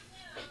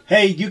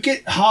Hey,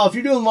 if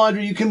you're doing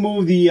laundry, you can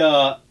move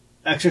the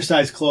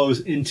exercise clothes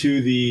into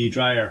the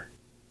dryer.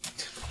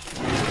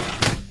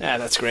 Yeah,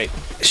 that's great.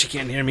 She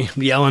can't hear me.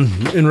 I'm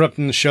yelling,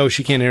 interrupting the show.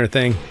 She can't hear a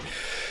thing.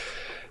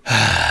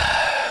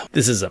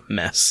 This is a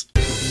mess.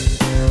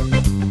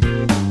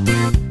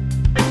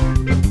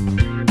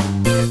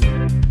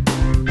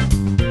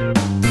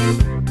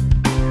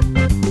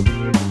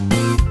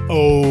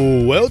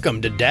 Oh,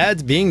 welcome to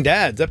Dads Being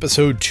Dads,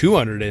 episode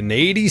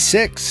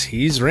 286.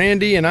 He's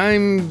Randy and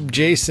I'm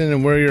Jason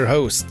and we're your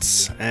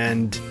hosts.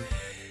 And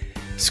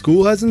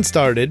school hasn't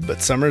started, but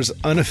summer's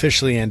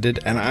unofficially ended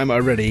and I'm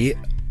already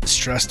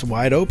stressed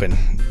wide open.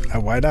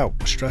 Wide out.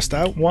 Stressed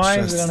out. Why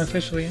is it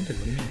unofficially ended?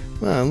 What do you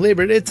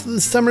mean? Well,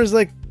 summer's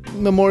like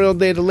Memorial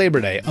Day to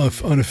Labor Day.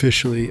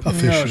 Officially.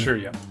 Oh, sure,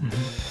 yeah.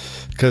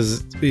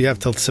 Because we have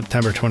till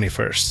September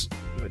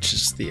 21st, which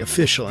is the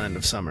official end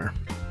of summer.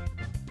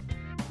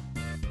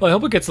 Well, I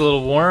hope it gets a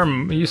little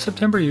warm.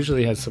 September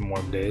usually has some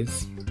warm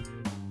days.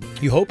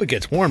 You hope it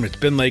gets warm.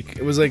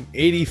 It was like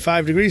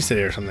 85 degrees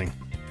today or something.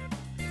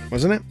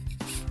 Wasn't it?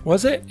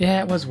 Was it?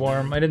 Yeah, it was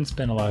warm. I didn't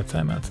spend a lot of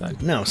time outside.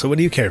 No, so what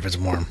do you care if it's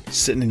warm?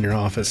 Sitting in your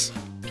office.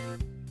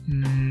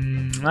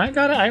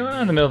 I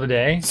went in the middle of the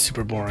day.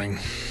 Super boring.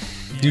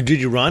 Did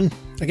you run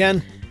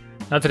again?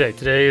 Not today.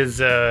 Today is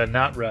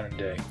not running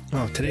day.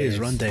 Oh, today is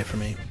run day for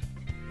me.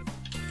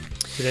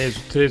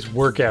 Today's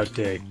workout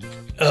day.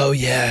 Oh,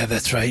 yeah,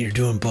 that's right. You're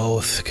doing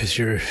both because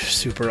you're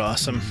super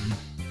awesome.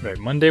 Right.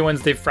 Monday,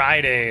 Wednesday,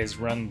 Friday is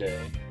run day.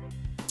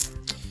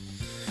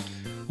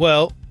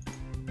 Well,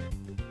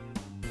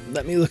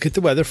 let me look at the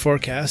weather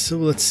forecast. So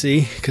let's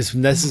see, because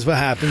this is what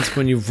happens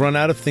when you run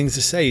out of things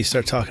to say. You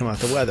start talking about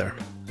the weather.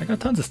 I got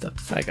tons of stuff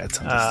to say. I got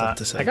tons of stuff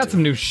to say. I got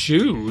some new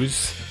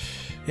shoes.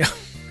 Yeah,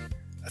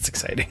 that's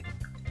exciting.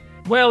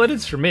 Well, it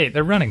is for me.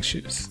 They're running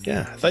shoes.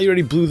 Yeah, I thought you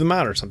already blew them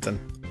out or something.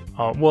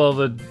 Oh,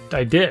 well,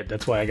 I did.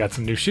 That's why I got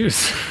some new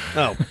shoes.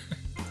 Oh.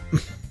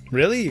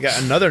 Really? You got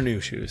another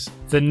new shoes?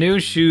 The new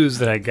shoes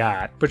that I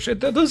got, but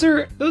those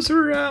are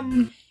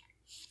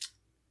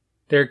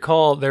they're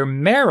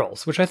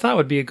Merrells, which I thought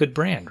would be a good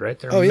brand, right?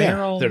 They're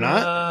Merrell, they're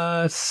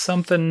not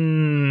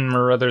something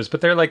or others,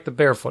 but they're like the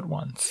barefoot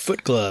ones.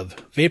 Foot glove,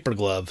 vapor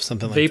glove,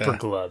 something like that. Vapor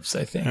gloves,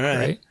 I think. All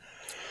right.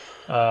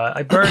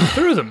 I burned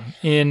through them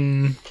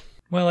in,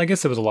 well, I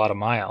guess it was a lot of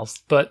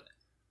miles, but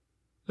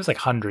it was like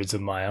hundreds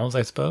of miles,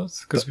 I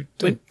suppose, because we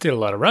did a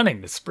lot of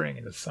running this spring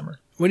and this summer.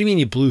 What do you mean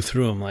you blew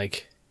through them?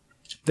 Like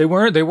they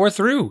were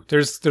through.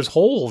 There's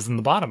holes in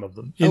the bottom of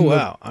them.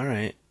 Wow! All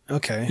right,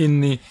 okay. In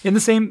the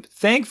same.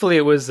 Thankfully,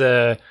 it was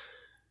maybe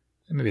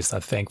it's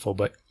not thankful,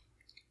 but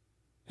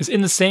it's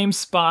in the same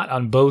spot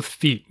on both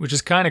feet, which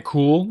is kind of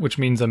cool. Which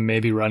means I'm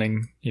maybe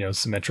running,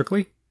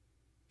 symmetrically,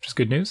 which is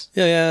good news.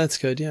 Yeah, that's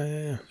good.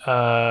 Yeah.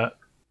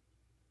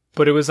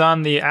 But it was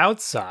on the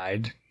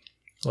outside,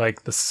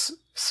 like the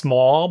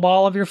small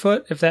ball of your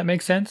foot, if that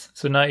makes sense.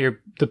 So not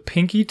the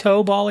pinky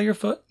toe ball of your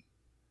foot.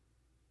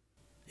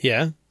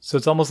 Yeah. So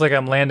it's almost like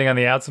I'm landing on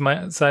the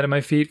outside of my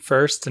feet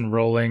first and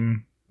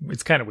rolling.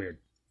 It's kind of weird.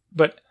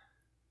 But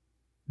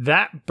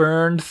that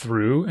burned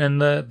through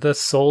and the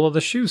sole of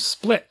the shoe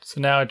split. So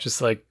now it's just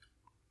like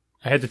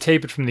I had to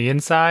tape it from the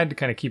inside to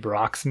kind of keep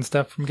rocks and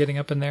stuff from getting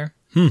up in there.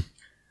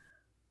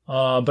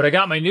 But I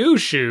got my new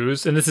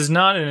shoes, and this is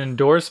not an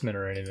endorsement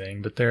or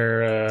anything, but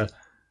they're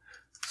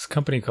this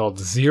company called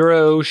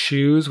Zero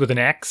Shoes with an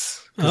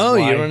X. Oh,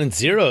 you're running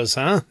zeros,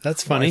 huh?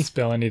 That's funny. Why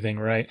spell anything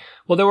right?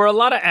 Well, there were a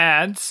lot of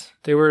ads.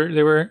 They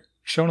were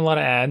showing a lot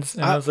of ads,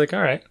 and I was like,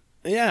 all right.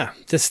 Yeah,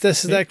 this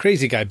is that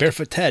crazy guy,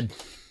 Barefoot Ted.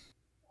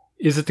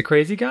 Is it the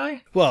crazy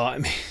guy? Well, I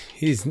mean,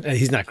 he's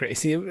not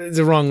crazy. It's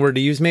the wrong word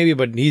to use, maybe,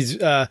 but he's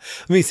let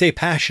me say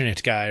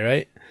passionate guy,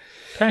 right?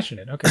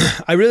 Passionate, okay.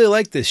 I really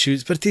like this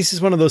shoes, but this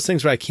is one of those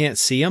things where I can't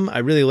see him. I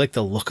really like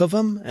the look of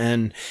him,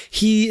 and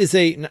he's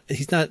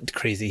not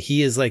crazy.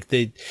 He is like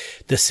the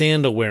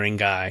sandal wearing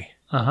guy.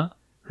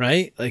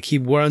 Right? Like he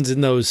runs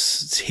in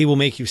those. He will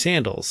make you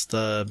sandals.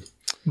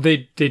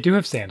 They do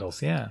have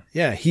sandals, yeah.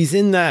 Yeah, he's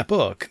in that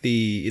book.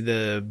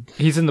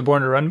 He's in the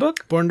Born to Run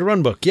book. Born to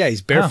Run book. Yeah,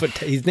 he's Barefoot.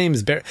 His name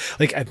is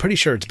I'm pretty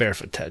sure it's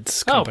Barefoot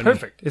Ted's company. Oh,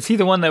 perfect. Is he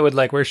the one that would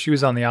like wear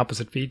shoes on the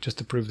opposite feet just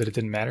to prove that it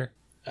didn't matter?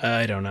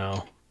 I don't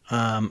know.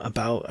 I don't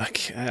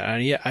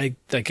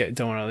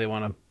really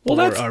want to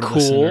bore our cool.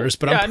 listeners,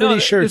 but I'm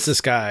pretty sure it's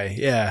this guy.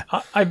 Yeah,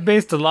 I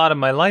based a lot of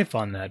my life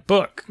on that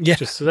book. Yeah,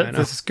 just so that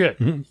this is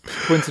good.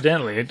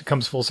 Coincidentally, it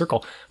comes full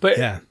circle. But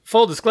yeah.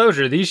 Full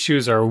disclosure, these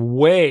shoes are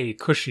way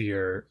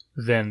cushier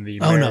than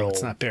the. Oh no,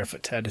 it's not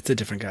Barefoot Ted. It's a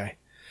different guy.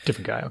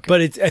 Different guy. Okay,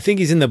 but I think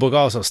he's in the book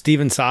also.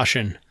 Steven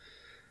Sashin,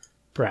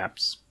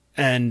 perhaps.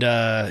 And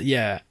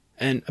yeah.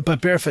 But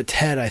Barefoot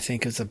Ted, I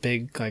think, is a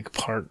big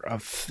part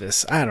of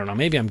this. I don't know.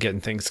 Maybe I'm getting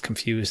things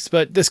confused.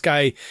 But this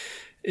guy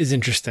is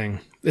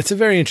interesting. It's a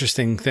very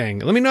interesting thing.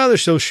 Let me know how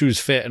those shoes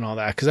fit and all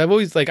that. Because I've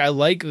always I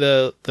like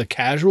the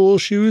casual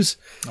shoes.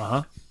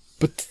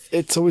 But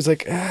it's always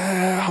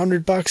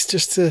 $100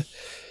 just to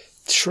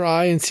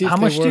try and see if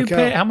they work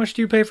out. How much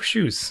do you pay for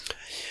shoes?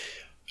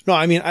 No,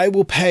 I mean, I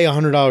will pay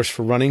 $100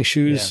 for running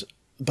shoes. Yeah.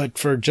 But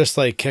for just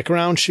kick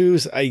around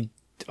shoes,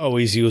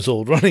 always use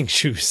old running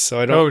shoes, so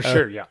I don't. Oh,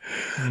 sure, yeah.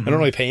 I don't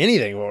really pay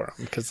anything for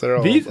them because they're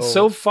all These old.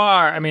 so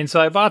far. I mean, so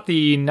I bought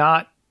the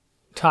not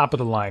top of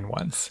the line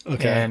ones.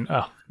 Okay. And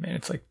oh man,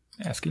 it's like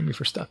asking me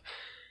for stuff.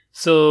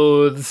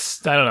 So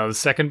this, I don't know, the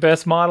second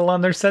best model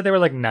on their set, they were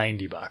like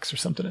 $90 or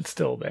something. It's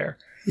still there.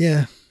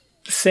 Yeah.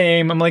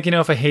 Same. I'm like,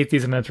 if I hate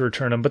these, I'm going to have to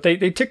return them. But they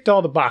ticked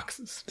all the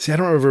boxes. See, I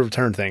don't ever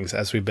return things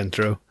as we've been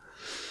through.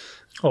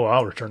 Oh,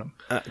 I'll return them.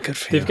 Good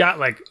for They've you. got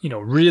like,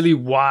 really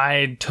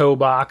wide toe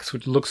box,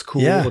 which looks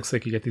cool. Yeah. Looks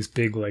like you get these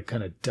big, like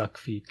kind of duck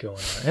feet going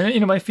on.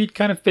 And, my feet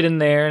kind of fit in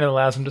there and it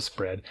allows them to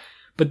spread.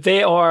 But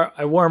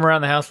I wore them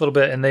around the house a little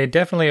bit and they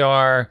definitely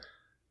are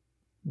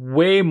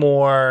way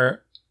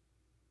more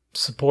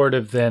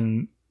supportive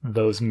than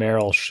those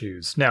Merrell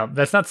shoes. Now,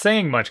 that's not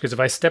saying much because if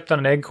I stepped on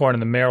an Acorn in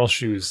the Merrell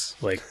shoes,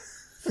 like,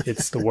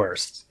 it's the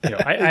worst.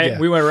 Yeah.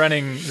 We went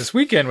running this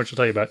weekend, which I'll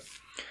tell you about,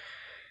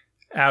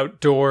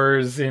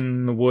 outdoors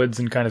in the woods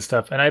and kind of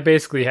stuff. And I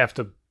basically have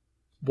to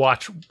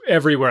watch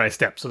everywhere I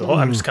step. So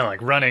I'm just kind of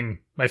like running.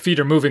 My feet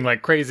are moving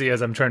like crazy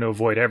as I'm trying to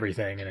avoid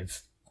everything. And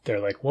they're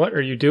like, what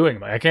are you doing?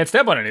 I'm like, I can't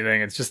step on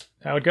anything. It's just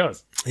how it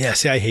goes. Yeah,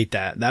 see, I hate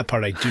that. That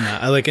part I do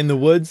not. I like in the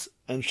woods.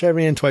 I'm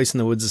traveling twice in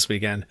the woods this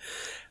weekend.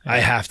 I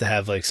have to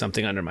have like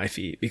something under my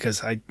feet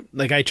because I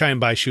try and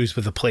buy shoes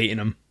with a plate in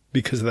them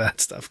because of that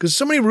stuff. Because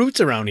so many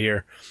roots around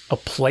here. A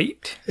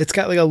plate? It's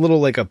got like a little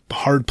like a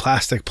hard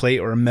plastic plate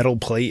or a metal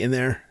plate in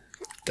there.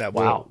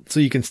 So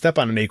you can step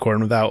on an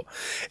acorn without.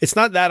 It's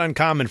not that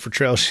uncommon for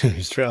trail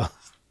shoes.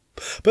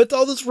 But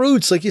all those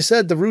roots, like you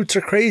said, the roots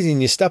are crazy,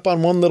 and you step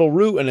on one little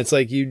root, and it's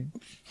like you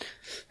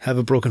have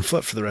a broken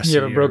foot for the rest of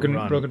your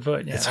run. Broken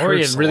foot. Yeah. It Or you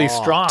hurts have really a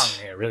lot. strong.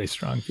 Yeah, really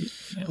strong feet.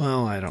 Yeah.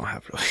 Well, I don't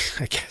have really.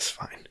 I guess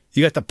fine.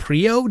 You got the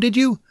Prio, did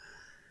you?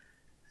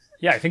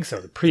 Yeah, I think so.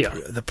 The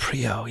Prio. The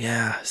Prio,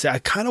 yeah. See, I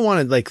kind of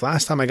wanted, like,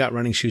 last time I got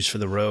running shoes for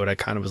the road, I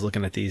kind of was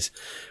looking at these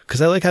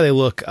because I like how they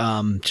look,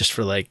 just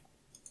for like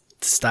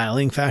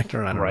styling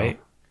factor. I don't know.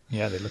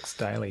 Yeah, they look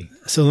stylish.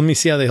 So let me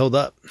see how they hold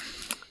up.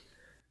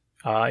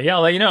 Yeah,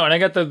 I'll let you know. And I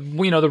got the,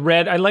 the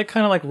red. I like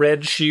kind of like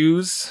red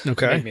shoes.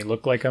 Okay. Make me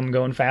look like I'm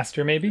going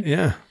faster, maybe.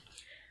 Yeah,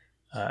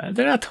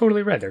 They're not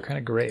totally red. They're kind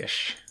of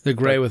grayish. they're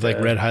gray with like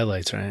red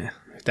highlights, right?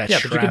 That Yeah,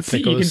 but strap that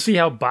you can goes. see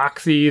how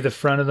boxy the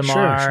front of them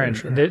are, Sure, and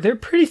sure. they're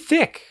pretty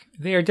thick.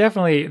 They are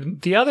definitely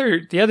the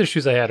other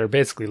shoes I had are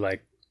basically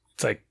like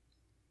it's like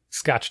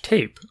Scotch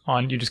tape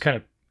on. You just kind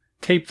of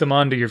tape them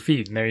onto your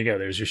feet, and there you go.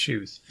 There's your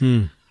shoes.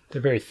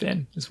 They're very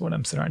thin, is what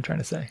I'm trying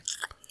to say.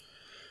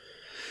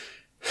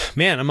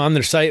 Man, I'm on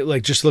their site,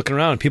 like just looking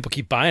around. People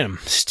keep buying them.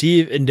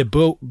 Steve in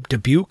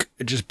Dubuque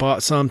just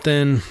bought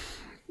something.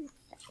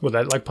 Well,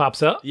 that like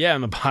pops up. Yeah,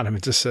 on the bottom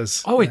it just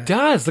says. Oh, it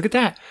does. Look at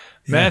that.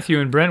 Yeah. Matthew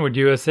in Brentwood,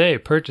 USA,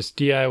 purchased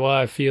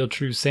DIY Feel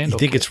True sandal. You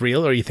think kit. it's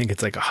real, or you think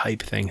it's like a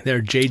hype thing?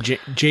 They're J.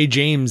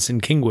 James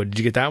in Kingwood. Did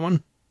you get that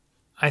one?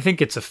 I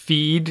think it's a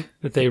feed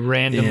that they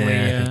randomly.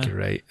 Yeah, I think you're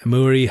right.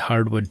 Amuri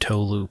hardwood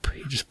toe loop.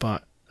 He just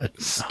bought a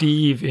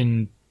Steve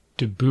in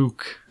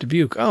Dubuque.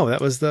 Dubuque. Oh,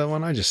 that was the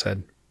one I just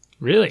said.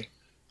 Really?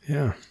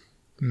 Yeah.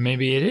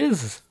 Maybe it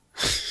is.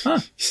 Huh.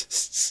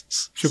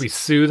 Should we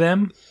sue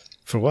them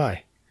For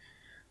why?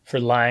 for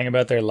lying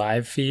about their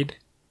live feed?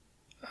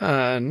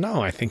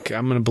 No, I think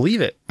I'm going to believe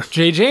it.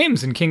 Jay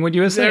James in Kingwood,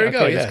 USA. There we go,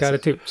 Okay, yes. it's got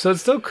it too. So it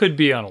still could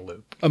be on a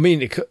loop. I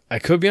mean, I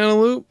could be on a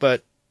loop,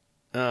 but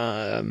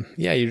yeah,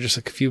 you're just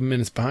like a few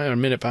minutes behind or a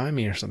minute behind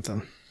me or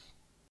something.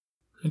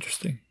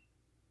 Interesting.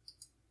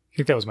 You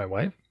think that was my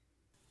wife?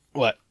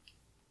 What?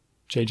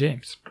 Jay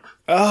James.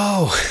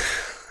 Oh,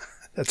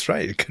 that's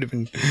right. It could have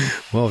been.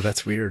 Whoa,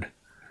 that's weird.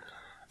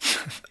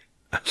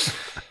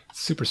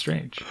 Super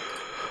strange.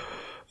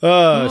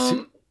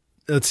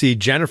 Let's see.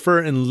 Jennifer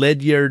in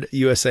Ledyard,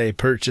 USA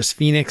purchased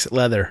Phoenix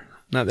leather.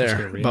 Not gonna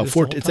there. read About this the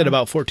whole it said time?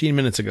 about 14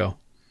 minutes ago.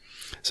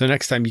 So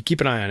next time you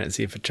keep an eye on it and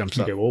see if it jumps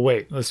Okay, up. well,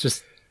 wait. Let's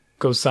just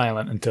go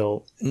silent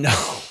until. No.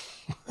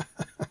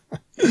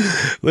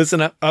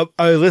 Listen,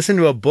 I listened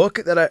to a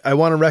book that I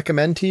want to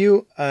recommend to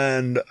you,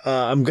 and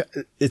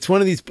it's one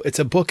of these. It's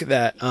a book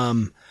that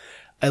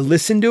I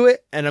listened to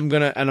it, and I'm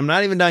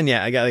not even done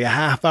yet. I got like a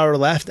half hour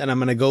left, and I'm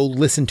gonna go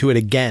listen to it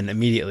again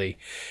immediately.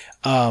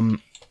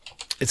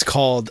 It's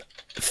called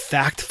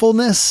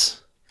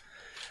Factfulness.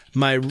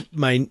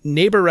 My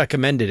neighbor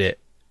recommended it,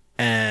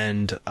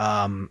 and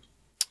I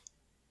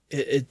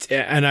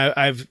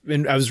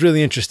was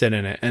really interested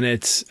in it, and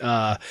it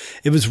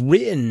was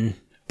written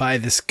by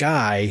this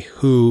guy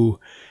who,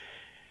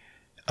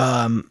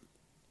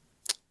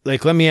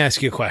 like, let me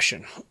ask you a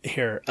question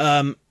here.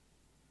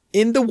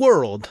 In the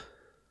world,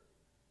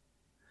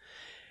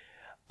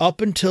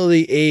 up until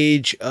the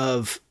age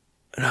of,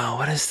 no,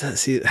 what is that?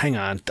 See, hang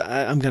on.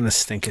 I'm going to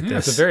stink at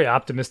this. It's a very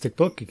optimistic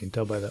book. You can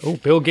tell by that. Oh,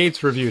 Bill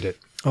Gates reviewed it.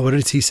 Oh, what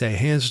did he say?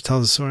 Hands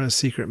tell the sort of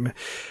secret.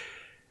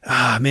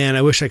 Man,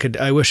 I wish I could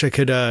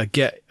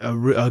get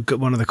a good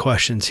one of the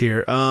questions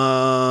here.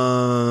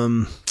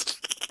 I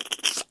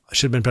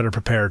should have been better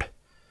prepared.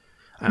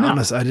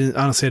 Honestly, I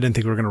didn't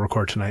think we were going to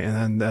record tonight.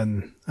 And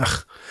then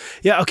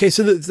yeah. Okay.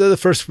 So the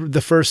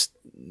first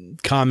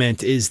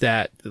comment is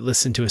that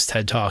listen to his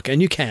TED talk,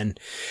 and you can.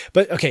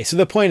 But okay, so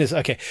the point is,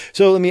 okay,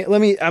 so let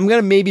me I'm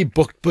going to maybe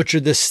butcher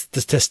this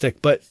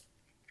statistic, but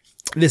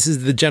this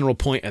is the general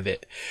point of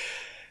it.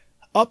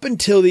 Up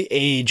until the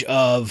age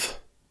of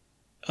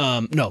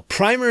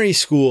primary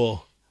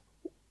school,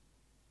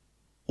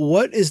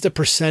 what is the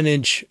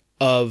percentage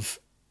of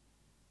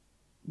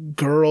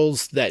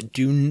girls that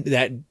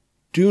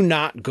do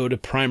not go to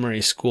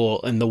primary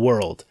school in the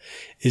world?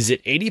 Is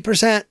it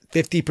 80%,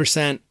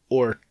 50%,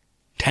 or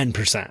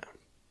 10%?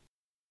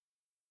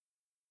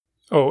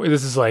 Oh,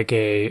 this is like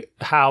a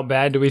how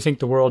bad do we think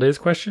the world is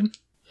question?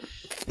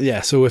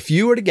 Yeah, so if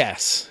you were to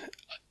guess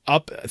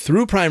up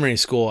through primary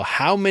school,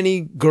 how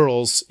many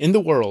girls in the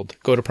world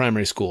go to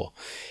primary school?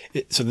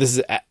 So this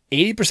is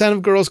 80%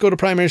 of girls go to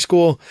primary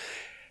school,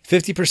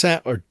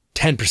 50%, or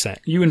 10%?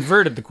 You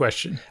inverted the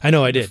question. I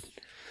know I did.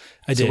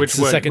 I did. So it's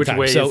the second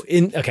time. So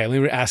let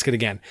me ask it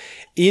again.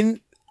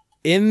 In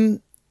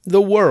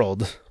the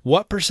world,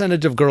 what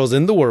percentage of girls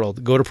in the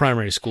world go to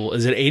primary school?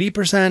 Is it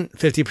 80%,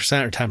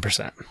 50%, or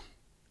 10%?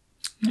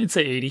 I'd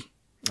say 80.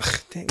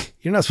 Dang,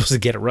 you're not supposed to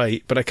get it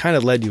right, but I kind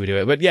of led you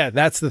to it. But yeah,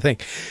 that's the thing,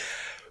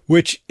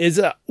 which is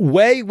a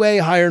way, way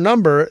higher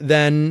number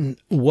than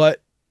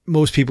what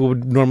most people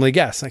would normally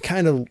guess. I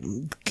kind of,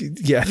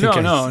 yeah. I think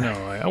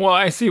no. Well,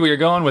 I see where you're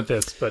going with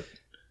this, but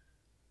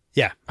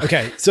yeah.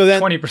 Okay. So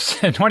then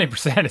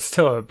 20% is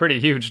still a pretty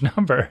huge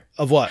number.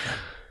 Of what?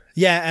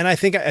 Yeah, and I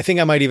think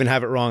I might even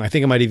have it wrong. I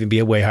think it might even be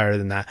a way higher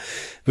than that,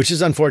 which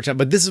is unfortunate.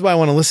 But this is why I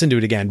want to listen to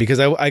it again, because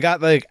I got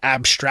the like,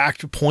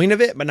 abstract point of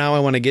it, but now I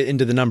want to get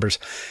into the numbers.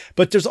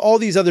 But there's all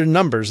these other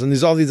numbers and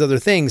there's all these other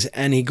things,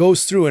 and he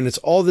goes through and it's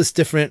all this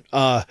different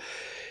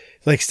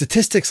like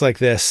statistics like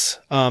this,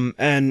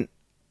 and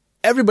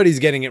everybody's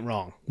getting it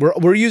wrong.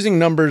 We're using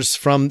numbers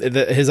from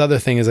his other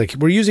thing is like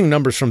we're using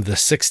numbers from the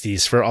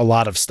 60s for a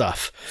lot of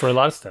stuff. For a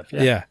lot of stuff,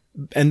 yeah. Yeah.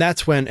 And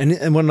that's when,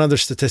 and one other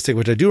statistic,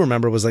 which I do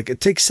remember, was like,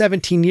 it takes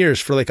 17 years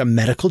for like a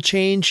medical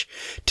change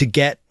to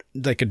get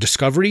like a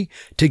discovery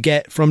to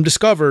get from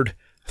discovered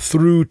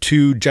through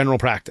to general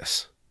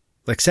practice.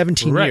 Like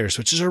 17 years,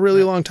 which is a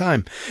really long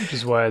time. Which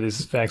is why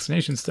this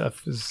vaccination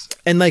stuff is.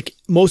 And like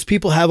most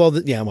people have all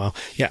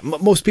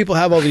most people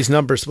have all these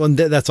numbers. Well,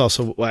 that's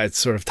also why it's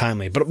sort of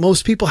timely, but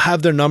most people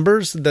have their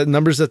numbers, the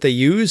numbers that they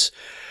use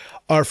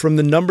are from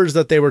the numbers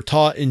that they were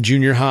taught in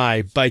junior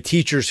high by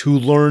teachers who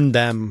learned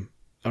them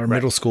or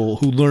middle school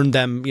who learned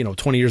them,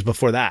 20 years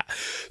before that.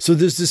 So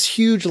there's this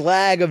huge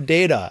lag of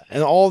data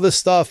and all this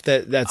stuff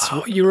that's.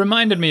 Oh, you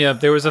reminded me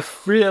of, there was a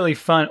really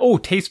fun,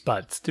 taste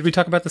buds. Did we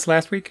talk about this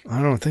last week?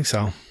 I don't think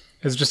so.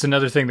 It's just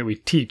another thing that we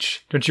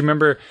teach. Don't you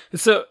remember?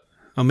 So.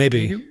 Oh,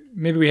 maybe.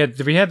 Did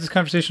we have this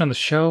conversation on the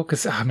show?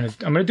 Because I'm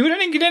gonna do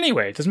it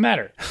anyway. It doesn't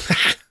matter.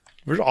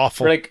 We're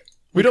awful.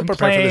 We don't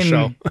prepare for the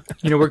show.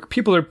 Where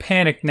people are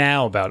panicked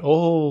now about,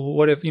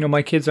 what if,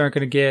 my kids aren't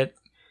going to get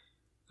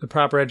the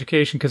proper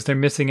education because they're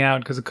missing out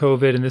because of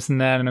COVID and this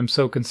and that, and I'm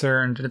so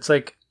concerned. And it's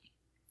like,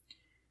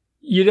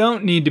 you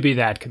don't need to be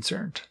that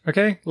concerned,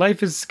 okay?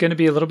 Life is going to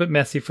be a little bit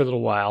messy for a little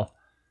while.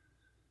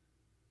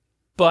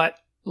 But,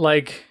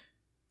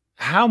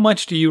 how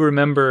much do you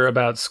remember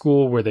about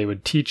school where they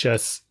would teach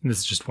us, and this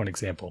is just one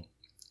example,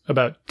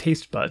 about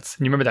taste buds?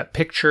 And you remember that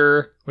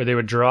picture where they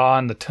would draw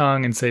on the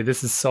tongue and say,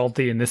 this is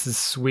salty, and this is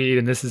sweet,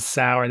 and this is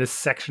sour, and this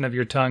section of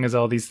your tongue is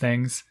all these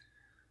things?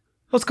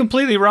 Well, it's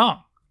completely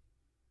wrong.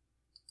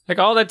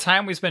 All that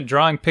time we spent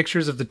drawing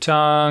pictures of the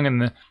tongue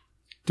and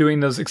doing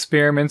those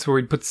experiments where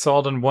we'd put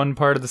salt on one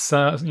part of the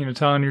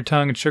tongue on your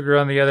tongue and sugar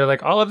on the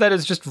other, all of that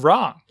is just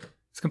wrong.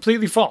 It's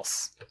completely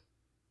false.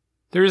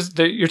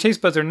 Your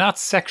taste buds are not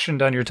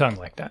sectioned on your tongue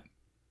like that.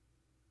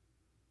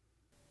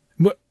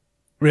 What?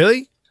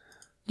 Really?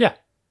 Yeah.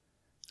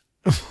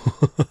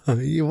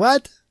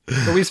 What?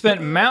 But we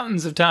spent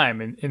mountains of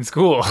time in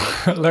school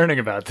learning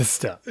about this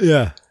stuff.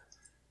 Yeah.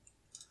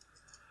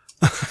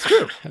 It's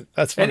true.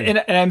 That's funny.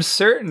 And I'm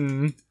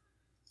certain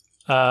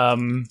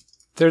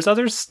there's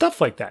other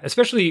stuff like that,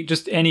 especially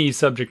just any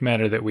subject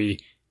matter that we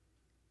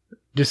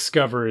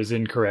discover is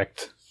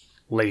incorrect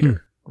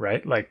later,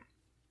 right?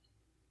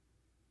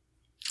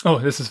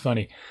 This is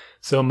funny.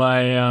 So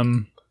I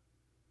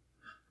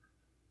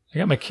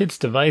got my kids'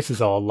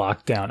 devices all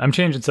locked down. I'm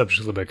changing subjects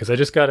a little bit because I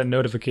just got a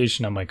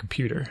notification on my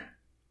computer.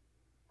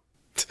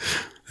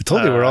 I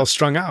told you we're all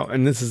strung out,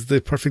 and this is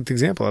the perfect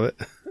example of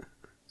it.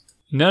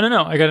 No.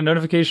 I got a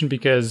notification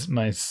because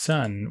my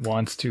son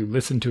wants to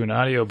listen to an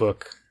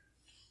audiobook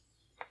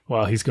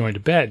while he's going to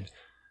bed.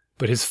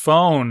 But his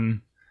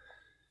phone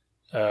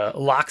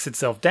locks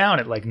itself down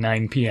at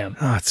 9 p.m.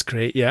 Oh, that's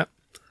great. Yeah.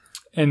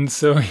 And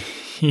so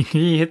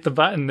he hit the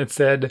button that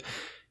said,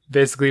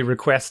 basically,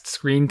 request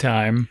screen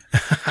time.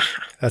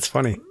 That's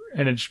funny.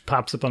 And it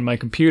pops up on my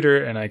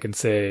computer, and I can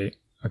say,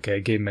 okay, I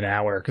gave him an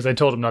hour. Because I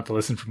told him not to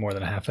listen for more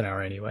than a half an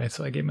hour anyway,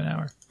 so I gave him an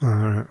hour. All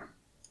right.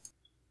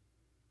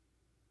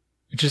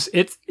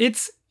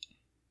 It's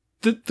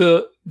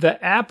the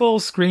Apple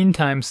screen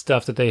time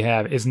stuff that they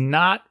have is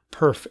not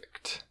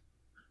perfect.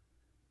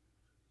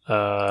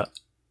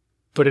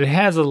 but it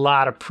has a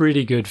lot of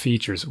pretty good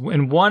features.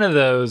 And one of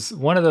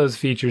those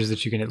features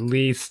that you can at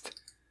least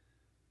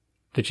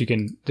that you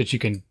can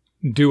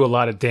do a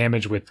lot of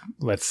damage with,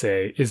 let's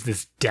say, is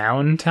this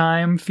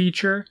downtime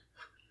feature.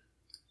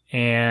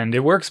 And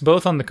it works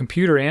both on the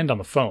computer and on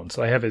the phone.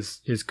 So I have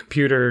his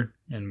computer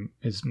and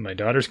my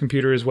daughter's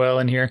computer as well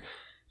in here.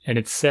 And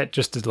it's set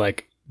just as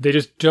like, they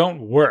just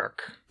don't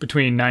work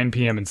between 9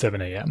 p.m. and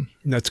 7 a.m.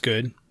 That's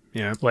good.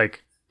 Yeah.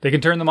 Like, they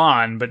can turn them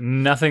on, but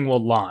nothing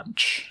will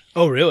launch.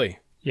 Oh, really?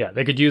 Yeah,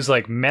 they could use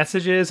like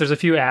messages. There's a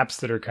few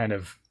apps that are kind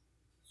of,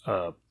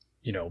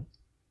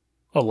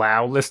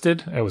 allow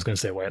listed. I was going to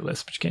say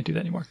whitelist, but you can't do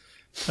that anymore.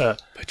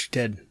 But you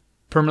did.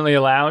 Permanently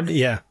allowed.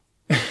 Yeah.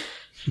 I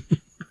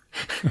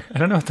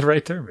don't know what the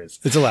right term is.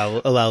 It's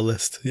allow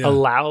list. Yeah.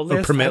 Allow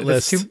list? Or permit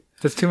list.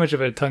 That's too much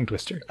of a tongue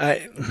twister.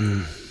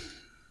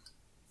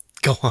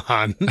 Go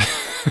on.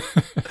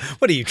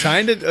 What are you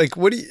trying to, like,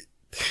 what do you...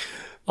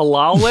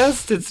 Allow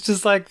list? It's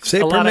just like say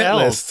a lot of permit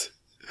L's. list.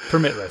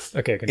 Permit list.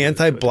 Okay.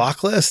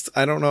 Anti-block list?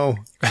 I don't know.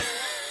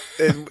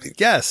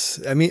 Yes.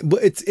 I mean,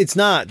 it's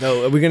not,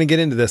 though. We're going to get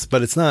into this,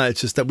 but it's not.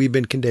 It's just that we've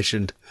been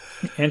conditioned.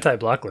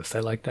 Anti-block list. I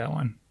like that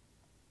one.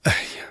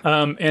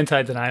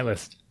 Anti-deny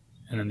list.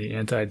 And then the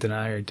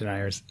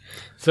anti-deniers.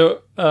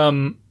 So,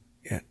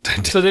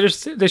 so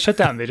they shut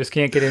down. They just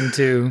can't get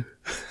into...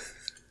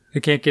 They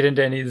can't get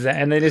into any of that,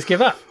 and they just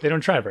give up. They don't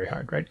try very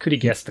hard, right? Could he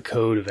guess the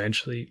code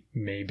eventually?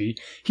 Maybe.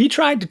 He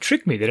tried to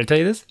trick me. Did I tell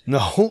you this?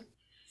 No.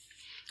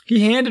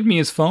 He handed me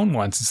his phone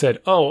once and said,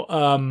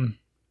 I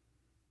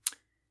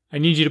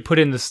need you to put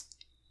in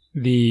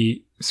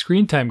the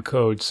screen time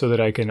code so that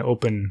I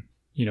can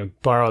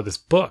borrow this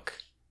book.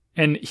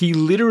 And he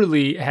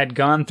literally had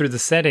gone through the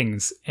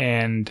settings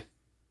and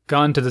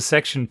gone to the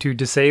section to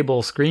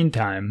disable screen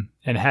time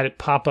and had it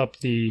pop up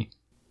the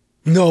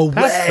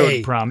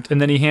passcode prompt,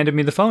 and then he handed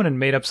me the phone and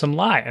made up some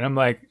lie. And I'm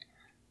like,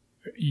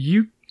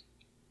 you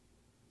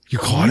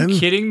caught him?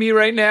 Kidding me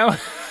right now?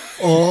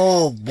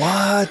 Oh,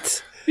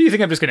 what? Do you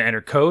think I'm just going to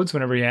enter codes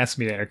whenever he asks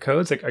me to enter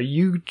codes? Like, are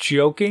you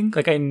joking?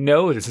 Like, I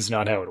know this is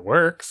not how it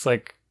works.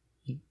 Like,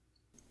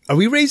 are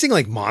we raising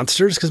like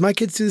monsters? Because my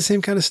kids do the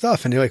same kind of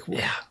stuff, and you're like,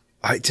 yeah,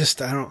 I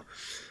don't.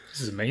 This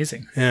is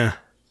amazing. Yeah.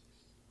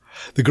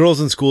 The girls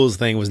in schools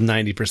thing was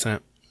 90%.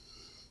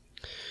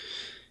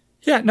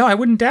 Yeah, no, I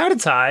wouldn't doubt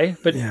it's high,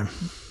 but yeah.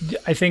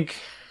 I think...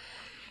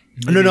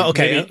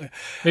 Okay.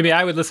 Maybe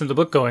I would listen to the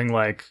book going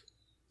like,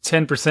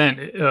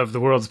 10% of the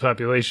world's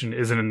population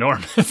is an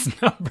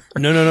enormous number.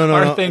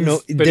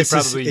 No. But it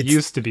probably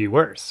used to be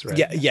worse, right?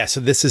 Yeah. So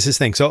this is his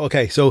thing. So,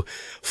 okay. So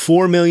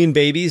 4 million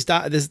babies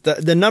died.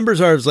 The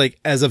numbers are like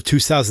as of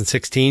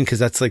 2016, because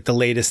that's like the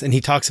latest. And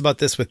he talks about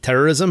this with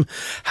terrorism,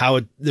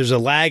 how there's a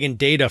lag in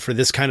data for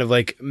this kind of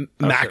like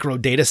macro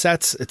data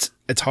sets.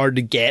 It's hard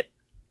to get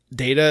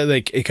data.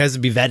 Like it has to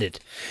be vetted,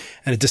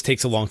 and it just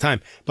takes a long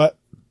time. But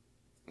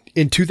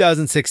in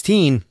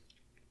 2016,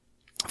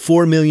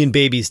 4 million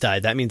babies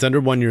died. That means under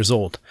 1 year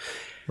old.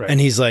 Right. And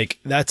he's like,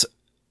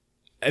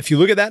 if you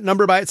look at that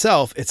number by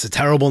itself, it's a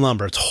terrible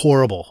number. It's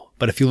horrible.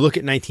 But if you look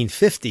at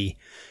 1950,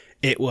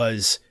 it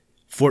was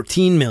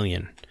 14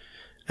 million.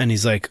 And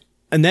he's like,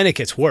 and then it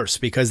gets worse,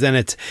 because then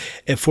it's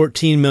at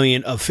 14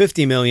 million of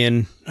 50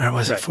 million, or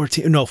was it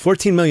 14? No,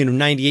 14 million of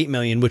 98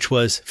 million, which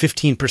was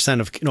 15%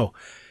 of,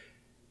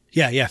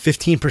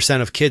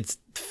 15% of kids,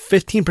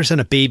 15%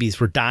 of babies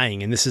were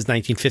dying, and this is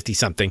 1950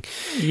 something.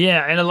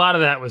 Yeah, and a lot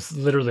of that was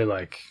literally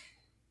like,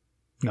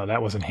 no,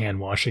 that wasn't hand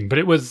washing, but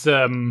it was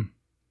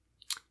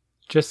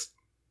just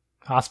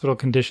hospital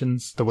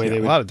conditions, the way they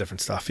would... A lot of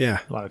different stuff, yeah.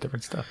 A lot of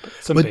different stuff, but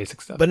some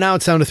basic stuff. But now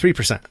it's down to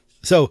 3%.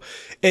 So,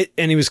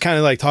 and he was kind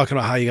of like talking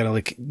about how you got to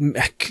like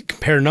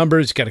compare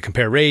numbers, you got to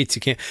compare rates, you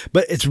can't,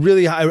 but it's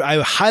really,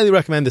 I highly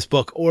recommend this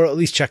book, or at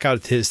least check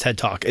out his TED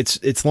Talk.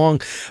 It's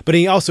long, but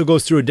he also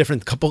goes through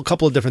a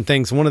couple of different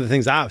things. One of the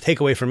things I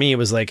take away from me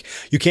was like,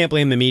 you can't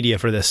blame the media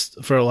for this,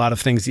 for a lot of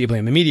things that you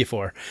blame the media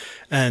for.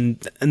 And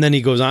then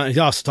he goes on, he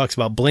also talks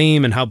about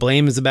blame and how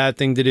blame is a bad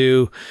thing to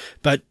do.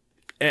 But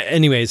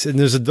anyways, and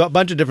there's a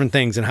bunch of different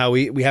things, and how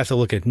we have to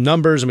look at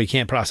numbers, and we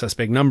can't process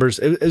big numbers.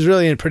 It's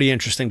really a pretty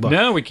interesting book.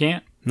 No, we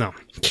can't. No.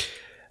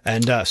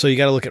 And so you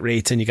got to look at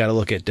rates, and you got to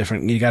look at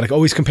you got to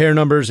always compare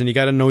numbers, and you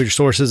got to know your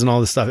sources and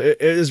all this stuff.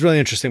 It's a really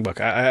interesting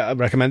book. I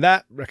recommend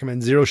that.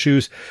 Recommend Zero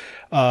Shoes.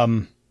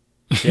 Yeah.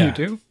 You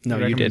do?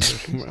 No, you did.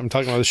 I'm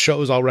talking about the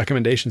shows, all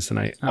recommendations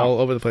tonight, all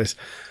over the place.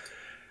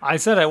 I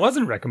said I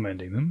wasn't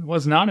recommending them. It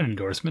was not an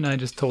endorsement. I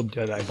just told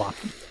you that I bought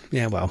them.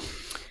 Yeah, well.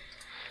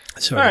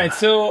 All right,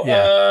 so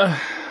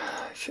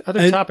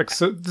other topics.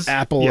 So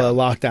Apple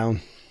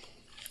lockdown.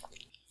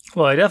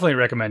 Well, I definitely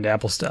recommend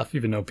Apple stuff,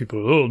 even though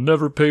people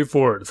never pay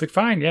for it. It's like,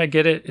 fine, yeah, I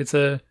get it. It's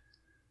a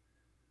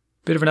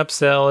bit of an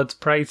upsell. It's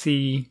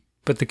pricey,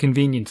 but the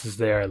convenience is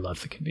there. I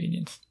love the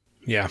convenience.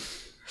 Yeah.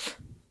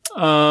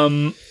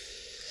 So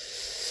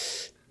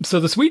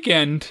this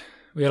weekend,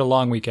 we had a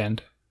long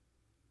weekend.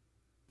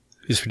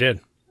 Yes, we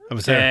did. I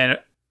was there. And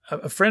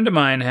a friend of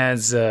mine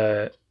has...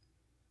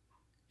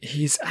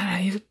 He's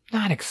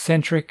not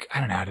eccentric. I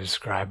don't know how to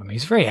describe him.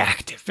 He's very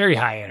active, very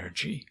high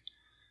energy.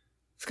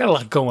 He's got a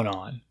lot going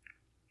on.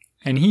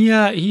 And he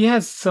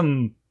has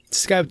some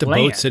This guy with the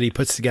land. boats that he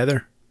puts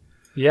together.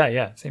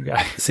 Yeah, same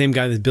guy. Same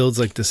guy that builds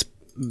like this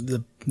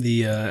the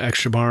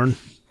extra barn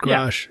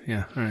garage.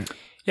 Yeah. All right.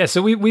 Yeah,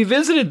 so we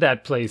visited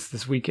that place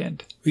this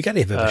weekend. We got to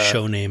have a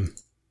show name.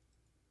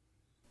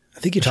 I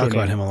think you talk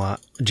about him a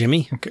lot.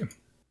 Jimmy? Okay.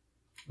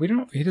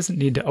 He doesn't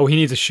need to. Oh, he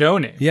needs a show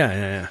name.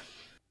 Yeah.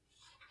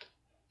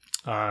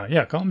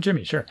 Yeah, call him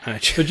Jimmy, sure. All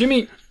right. So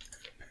Jimmy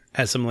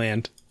Has some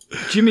land.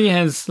 Jimmy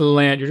has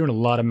land. You're doing a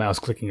lot of mouse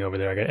clicking over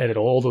there. I got to edit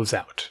all those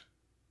out.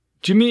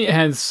 Jimmy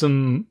has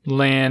some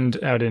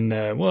land out in,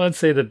 let's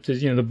say the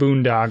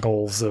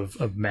boondoggles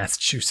of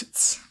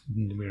Massachusetts.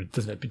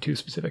 Doesn't have to be too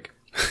specific.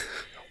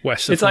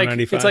 West of It's like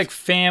 495. it's like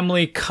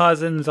family,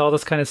 cousins, all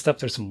this kind of stuff.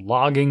 There's some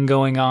logging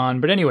going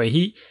on, but anyway,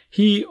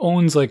 he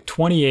owns like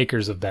 20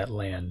 acres of that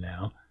land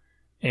now,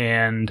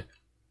 and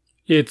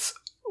it's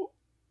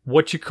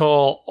what you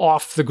call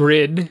off the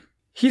grid.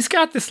 He's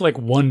got this like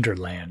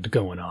wonderland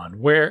going on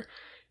where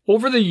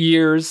over the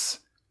years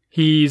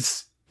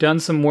he's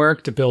done some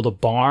work to build a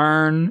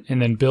barn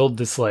and then build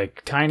this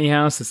like tiny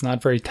house that's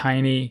not very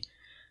tiny.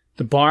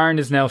 The barn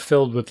is now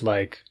filled with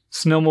like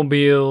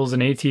snowmobiles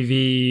and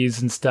ATVs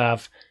and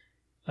stuff.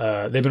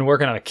 They've been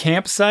working on a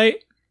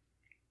campsite,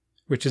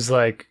 which is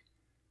like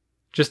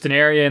just an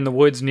area in the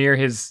woods near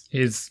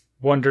his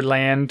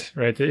wonderland,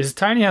 right? His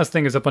tiny house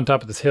thing is up on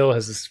top of this hill,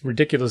 has this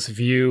ridiculous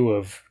view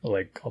of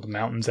like all the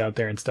mountains out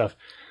there and stuff.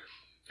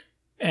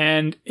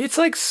 And it's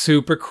like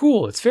super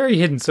cool. It's very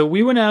hidden. So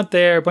we went out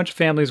there, a bunch of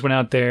families went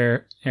out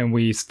there, and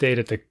we stayed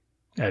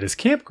at his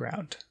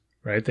campground,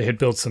 right? They had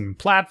built some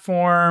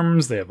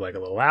platforms. They have like a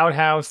little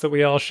outhouse that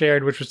we all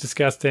shared, which was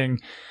disgusting.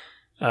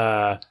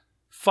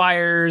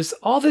 Fires,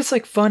 all this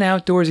like fun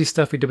outdoorsy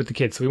stuff we did with the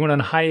kids. So we went on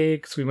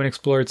hikes, we went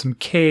explored some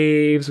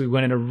caves, we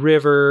went in a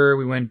river,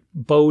 we went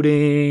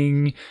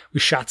boating, we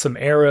shot some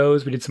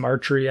arrows, we did some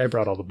archery. I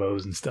brought all the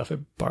bows and stuff. I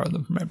borrowed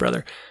them from my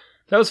brother.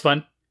 That was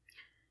fun.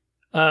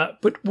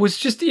 But what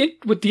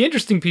the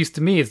interesting piece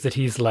to me is that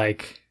he's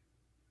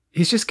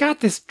just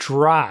got this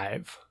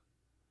drive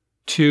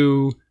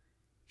to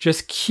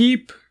just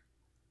keep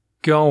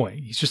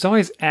going. He's just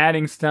always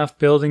adding stuff,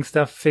 building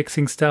stuff,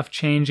 fixing stuff,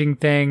 changing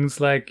things.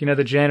 Like,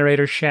 the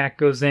generator shack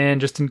goes in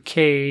just in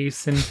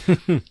case, and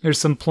there's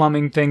some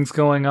plumbing things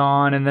going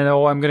on. And then,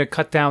 I'm going to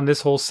cut down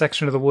this whole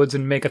section of the woods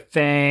and make a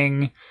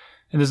thing.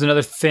 And there's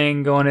another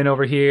thing going in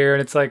over here.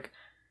 And it's like,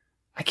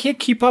 I can't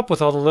keep up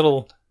with all the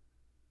little...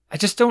 I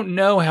just don't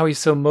know how he's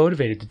so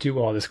motivated to do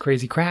all this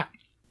crazy crap.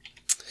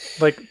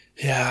 Like,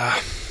 Yeah.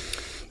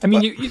 I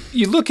mean,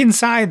 you look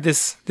inside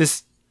this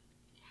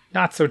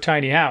not so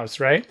tiny house,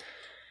 right?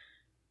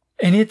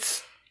 And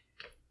it's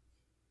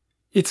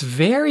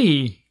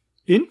very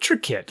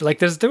intricate. Like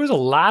there was a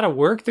lot of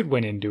work that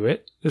went into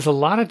it. There's a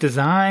lot of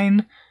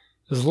design.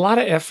 There's a lot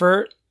of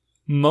effort.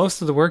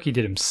 Most of the work he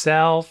did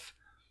himself.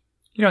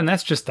 And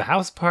that's just the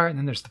house part. And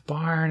then there's the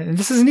barn. And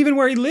this isn't even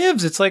where he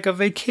lives. It's like a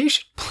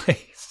vacation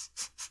place.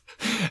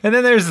 And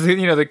then there's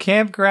the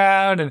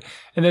campground, and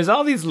there's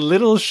all these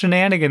little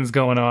shenanigans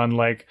going on.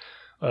 Like,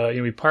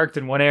 we parked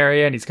in one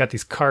area, and he's got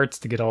these carts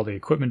to get all the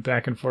equipment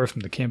back and forth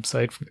from the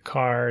campsite, from the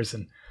cars.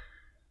 And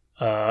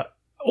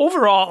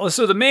overall,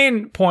 so the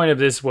main point of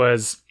this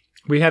was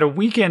we had a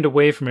weekend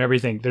away from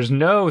everything. There's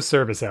no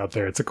service out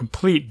there. It's a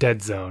complete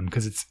dead zone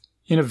because it's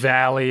in a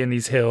valley in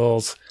these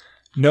hills.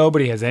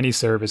 Nobody has any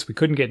service. We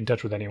couldn't get in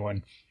touch with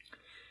anyone.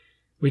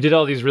 We did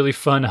all these really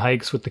fun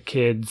hikes with the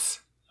kids.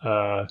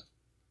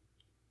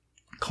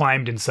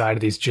 Climbed inside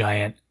of these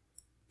giant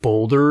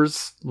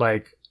boulders.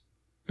 Like,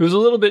 it was a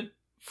little bit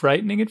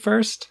frightening at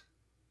first.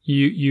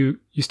 You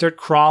start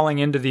crawling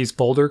into these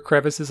boulder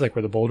crevices, like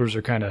where the boulders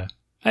are kind of,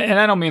 and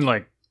I don't mean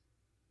like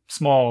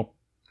small,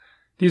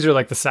 these are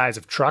like the size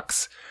of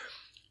trucks,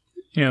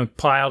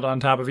 piled on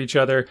top of each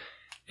other.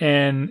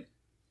 And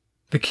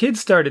the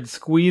kids started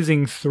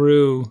squeezing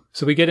through.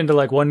 So we get into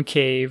like one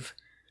cave,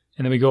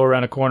 and then we go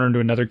around a corner into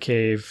another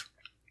cave.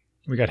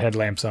 We got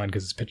headlamps on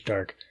because it's pitch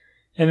dark.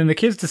 And then the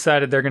kids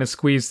decided they're going to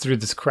squeeze through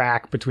this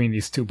crack between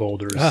these two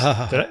boulders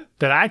that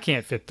I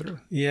can't fit through.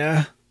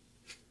 Yeah.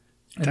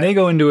 And they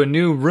go into a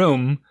new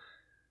room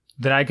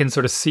that I can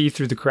sort of see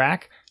through the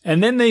crack.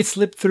 And then they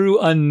slip through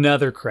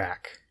another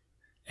crack.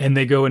 And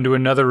they go into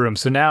another room.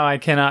 So now I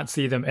cannot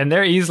see them. And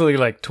they're easily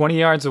like 20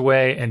 yards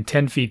away and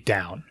 10 feet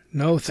down.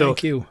 No,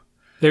 thank you.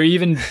 They're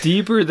even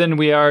deeper than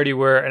we already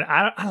were. And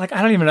I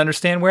don't even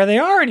understand where they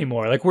are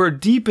anymore. Like, we're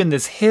deep in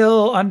this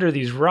hill under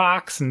these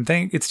rocks and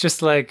it's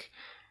just like...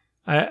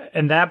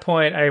 at that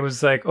point, I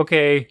was like,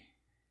 okay,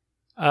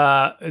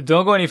 don't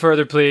go any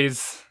further,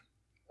 please.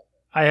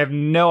 I have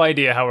no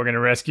idea how we're going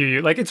to rescue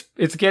you. Like,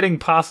 it's getting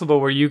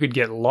possible where you could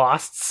get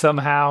lost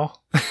somehow.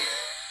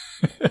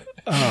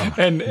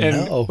 and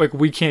no. Like,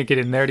 we can't get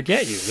in there to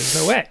get you. There's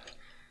no way.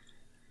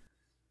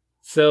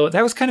 So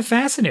that was kind of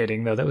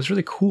fascinating, though. That was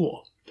really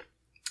cool.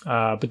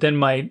 But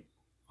then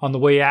on the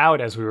way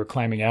out, as we were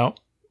climbing out,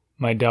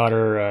 my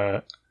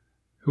daughter,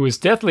 who was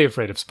deathly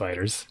afraid of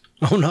spiders.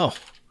 Oh, no.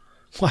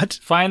 What?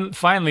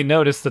 Finally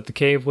noticed that the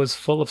cave was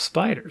full of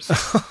spiders.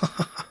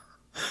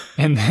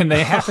 and then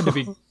they happened to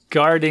be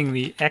guarding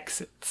the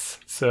exits,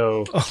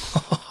 so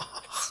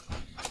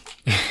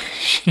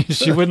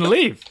she wouldn't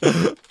leave.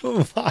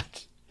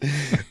 What?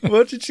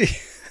 What did she?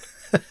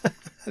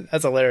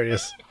 That's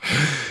hilarious.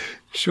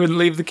 She wouldn't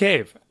leave the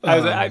cave.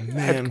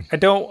 Man.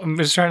 I'm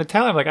just trying to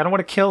tell him, like, I don't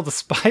want to kill the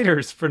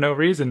spiders for no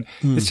reason.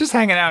 It's just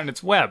hanging out in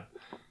its web.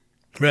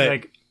 Right.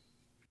 Like,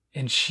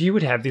 and she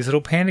would have these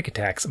little panic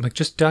attacks. I'm like,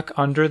 just duck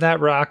under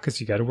that rock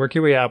because you got to work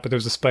your way out. But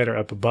there's a spider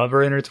up above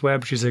her in its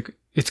web. She's like,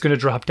 it's going to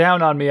drop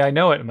down on me. I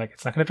know it. I'm like,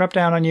 it's not going to drop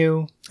down on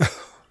you.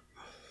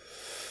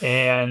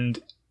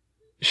 And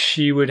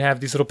she would have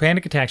these little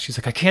panic attacks. She's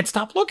like, I can't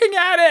stop looking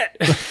at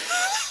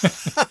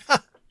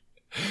it.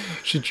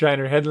 She'd shine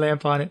her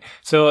headlamp on it.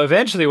 So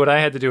eventually what I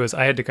had to do is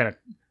I had to kind of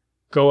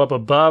go up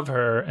above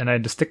her and I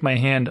had to stick my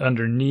hand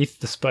underneath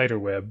the spider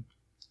web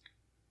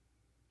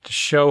to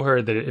show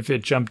her that if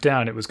it jumped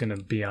down, it was going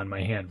to be on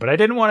my hand. But I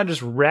didn't want to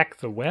just wreck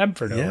the web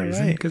for no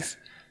reason. Right.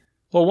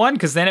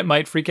 Because then it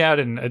might freak out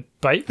and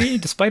bite me.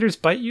 Do spiders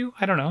bite you?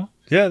 I don't know.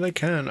 Yeah, they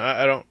can.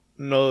 I don't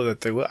know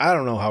that they will. I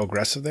don't know how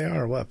aggressive they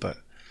are or what, but...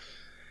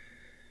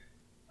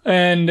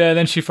 And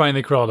then she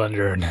finally crawled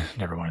under and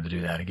never wanted to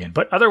do that again.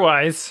 But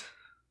otherwise,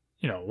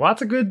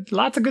 lots of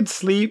good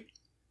sleep,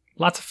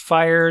 lots of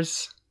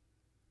fires,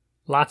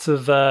 lots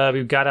of,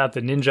 we got out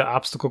the ninja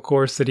obstacle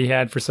course that he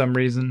had for some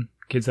reason.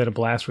 Kids had a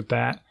blast with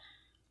that.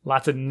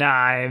 Lots of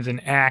knives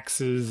and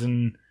axes,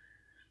 and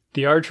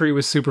the archery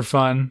was super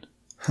fun.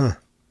 Huh.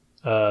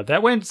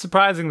 That went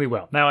surprisingly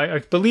well. Now, I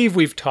believe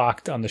we've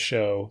talked on the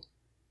show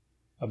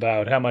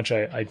about how much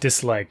I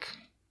dislike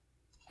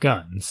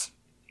guns.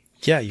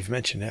 Yeah, you've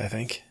mentioned it, I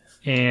think.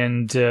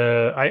 And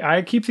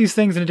I keep these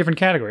things in a different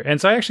category.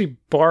 And so I actually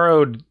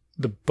borrowed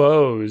the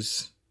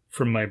bows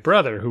from my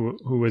brother,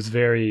 who was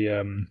very,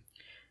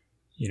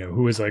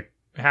 who was like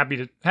happy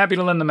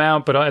to lend them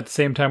out, but at the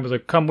same time was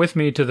like, come with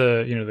me to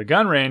the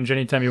gun range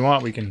anytime you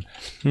want. We can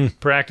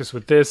practice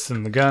with this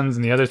and the guns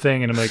and the other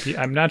thing. And I'm like,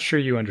 I'm not sure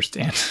you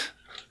understand.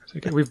 It's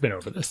like, we've been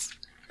over this.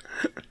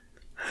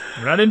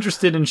 I'm not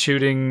interested in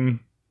shooting,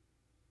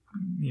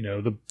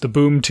 the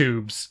boom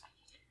tubes.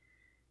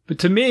 But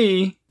to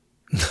me,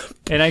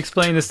 and I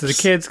explained this to the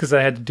kids because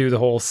I had to do the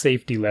whole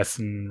safety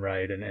lesson,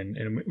 right?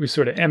 And we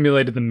sort of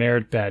emulated the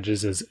merit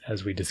badges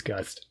as we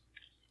discussed.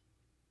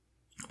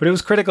 But it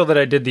was critical that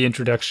I did the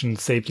introduction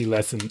safety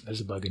lesson.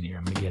 There's a bug in here.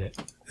 I'm going to get it.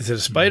 Is it a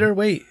spider?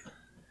 Wait.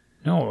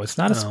 No, it's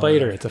not a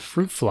spider. It's a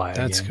fruit fly.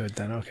 That's again. good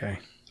then.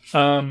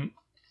 Okay.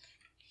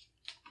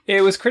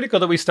 It was critical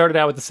that we started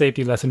out with the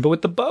safety lesson, but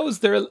with the bows,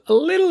 they're a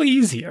little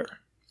easier.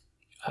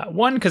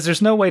 One, because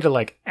there's no way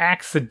to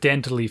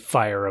accidentally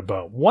fire a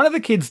bow. One of the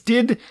kids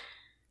did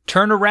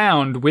turn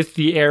around with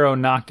the arrow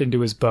knocked into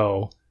his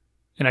bow,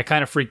 and I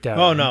kind of freaked out.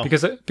 Oh no!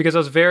 Because I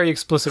was very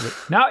explicit.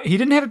 Now he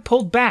didn't have it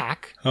pulled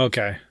back.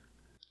 Okay.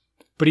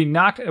 But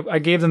I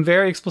gave them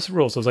very explicit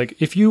rules. I was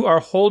like, if you are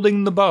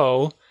holding the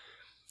bow,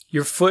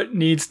 your foot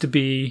needs to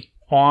be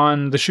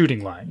on the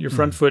shooting line, your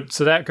front foot,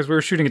 so that, because we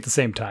were shooting at the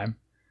same time.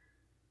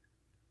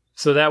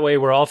 So that way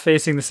we're all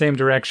facing the same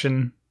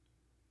direction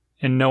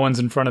and no one's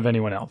in front of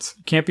anyone else.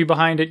 Can't be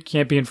behind it,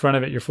 can't be in front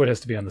of it, your foot has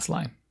to be on this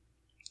line.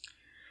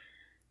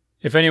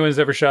 If anyone's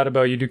ever shot a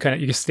bow, you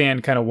can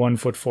stand kind of 1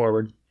 foot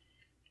forward.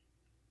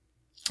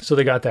 So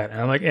they got that.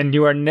 And I'm like, and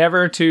you are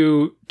never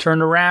to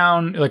turn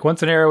around. Like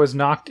once an arrow is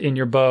knocked in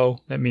your bow,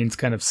 that means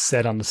kind of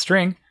set on the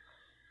string.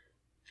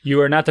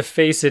 You are not to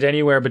face it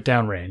anywhere but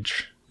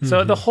downrange.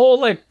 So the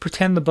whole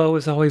pretend the bow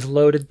is always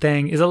loaded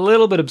thing is a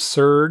little bit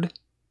absurd.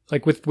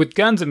 Like with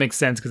guns, it makes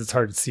sense because it's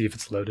hard to see if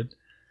it's loaded.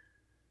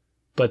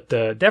 But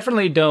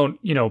definitely don't,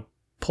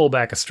 pull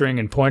back a string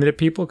and point it at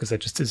people because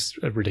that just is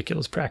a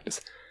ridiculous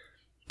practice.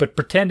 But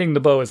pretending the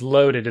bow is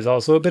loaded is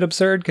also a bit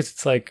absurd because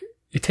it's like,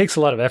 it takes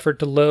a lot of effort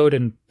to load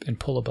and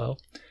pull a bow.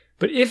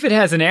 But if it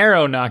has an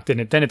arrow knocked in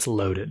it, then it's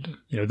loaded.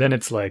 Then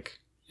it's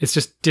it's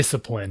just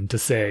discipline to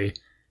say,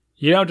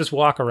 you don't just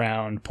walk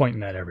around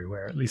pointing that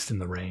everywhere, at least in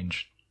the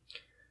range.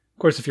 Of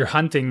course, if you're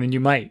hunting, then you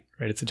might,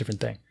 right? It's a different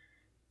thing.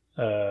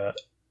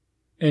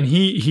 And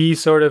he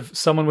sort of,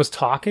 someone was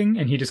talking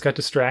and he just got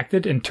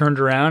distracted and turned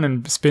around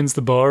and spins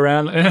the bow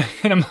around. And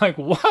I'm like,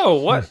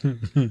 whoa,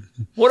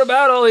 what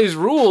about all these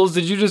rules?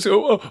 Did you just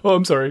go, oh,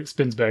 I'm sorry.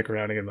 Spins back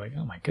around again. I'm like,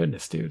 oh my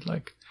goodness, dude.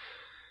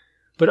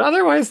 But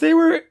otherwise they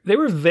were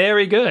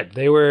very good.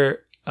 They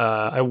were,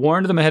 I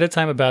warned them ahead of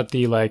time about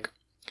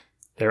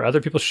there are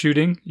other people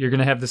shooting. You're going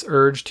to have this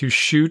urge to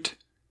shoot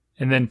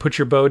and then put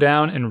your bow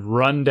down and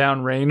run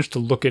down range to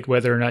look at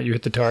whether or not you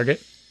hit the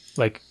target.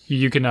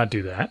 You cannot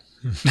do that.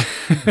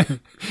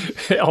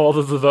 All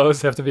of the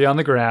bows have to be on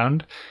the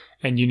ground,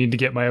 and you need to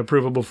get my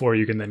approval before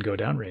you can then go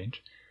down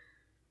range.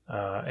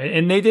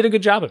 And they did a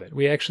good job of it.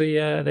 We actually,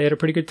 they had a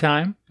pretty good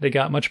time. They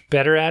got much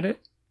better at it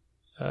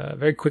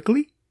very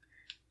quickly.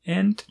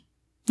 And,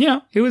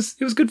 it was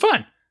good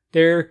fun.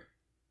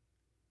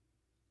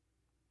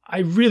 I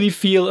really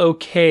feel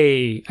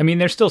okay. I mean,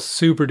 they're still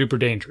super duper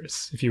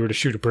dangerous. If you were to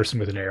shoot a person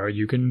with an arrow,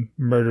 you can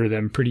murder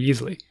them pretty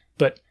easily.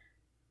 But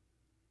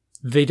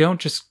they don't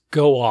just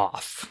go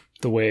off.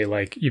 the way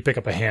like you pick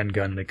up a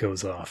handgun and it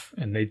goes off,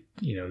 and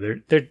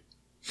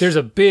there's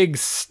a big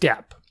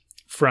step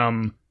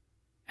from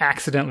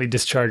accidentally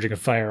discharging a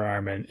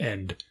firearm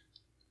and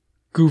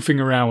goofing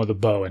around with a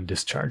bow and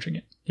discharging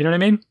it. You know what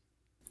I mean?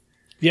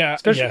 Yeah.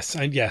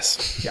 Especially-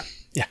 Yes. Yeah.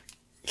 Yeah.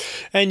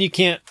 And you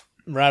can't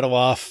rattle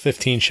off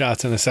 15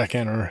 shots in a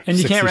second, or And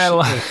you 60 can't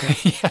rattle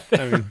shots. off.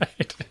 I mean,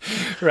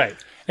 Right.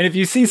 And if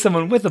you see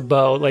someone with a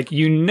bow, like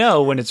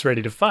when it's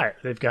ready to fire.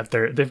 They've got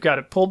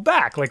it pulled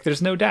back. Like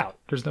there's no doubt.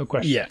 There's no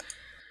question.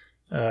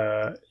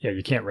 yeah.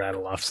 You can't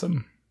rattle off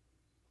some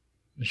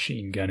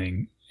machine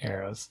gunning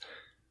arrows.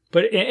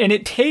 But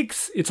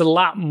it's a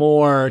lot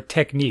more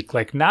technique.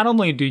 Like not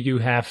only do you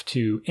have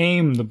to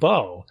aim the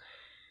bow,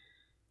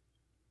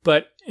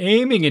 but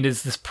aiming it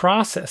is this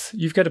process.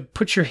 You've got to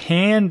put your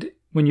hand,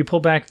 when you pull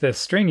back the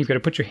string, you've got to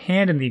put your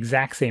hand in the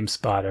exact same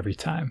spot every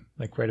time,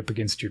 like right up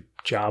against your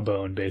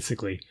jawbone,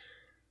 basically.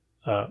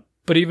 But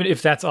even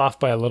if that's off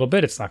by a little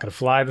bit, it's not going to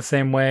fly the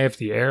same way. If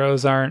the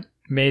arrows aren't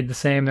made the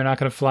same, they're not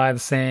going to fly the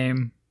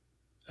same.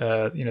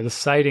 The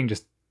sighting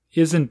just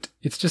isn't.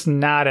 It's just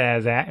not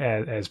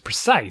as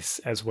precise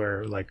as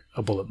where like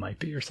a bullet might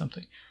be or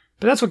something.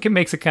 But that's what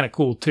makes it kind of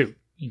cool too.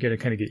 You got to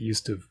kind of get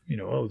used to,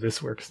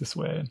 this works this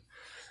way.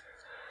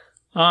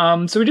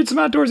 So we did some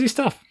outdoorsy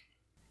stuff.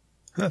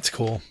 That's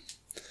cool.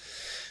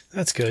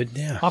 That's good.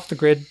 Yeah. Off the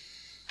grid.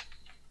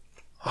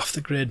 Off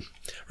the grid.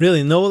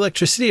 Really? No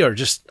electricity, or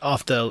just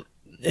off the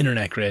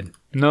internet grid?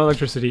 No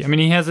electricity. I mean,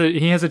 he has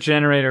a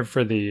generator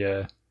for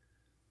the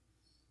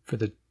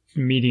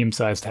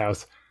medium-sized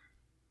house,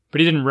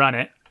 but he didn't run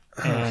it.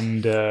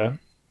 And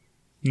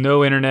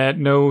no internet,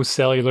 no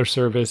cellular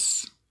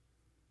service.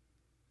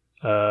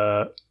 We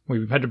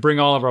had to bring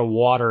all of our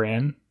water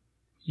in.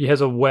 He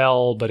has a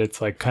well, but it's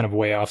like kind of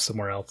way off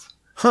somewhere else.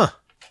 Huh.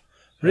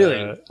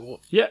 Really?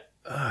 Yeah.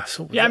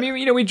 I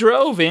mean, we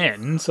drove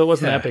in, so it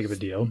wasn't that big of a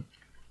deal.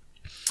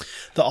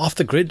 The off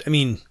the grid,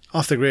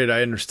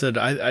 I understood.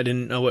 I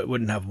didn't know it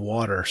wouldn't have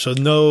water. So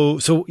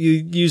you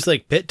use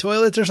like pit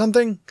toilets or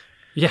something?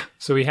 Yeah.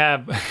 So we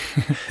have,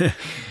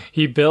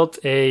 he built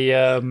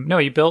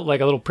he built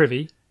like a little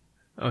privy.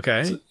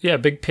 Okay. So,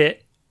 big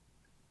pit.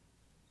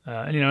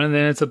 And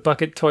then it's a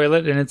bucket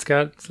toilet, and it's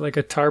got like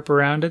a tarp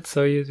around it,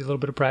 so you have a little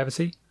bit of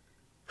privacy.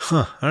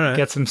 Huh. All right.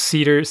 Got some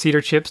cedar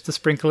chips to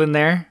sprinkle in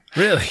there.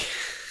 Really?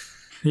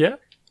 Yeah.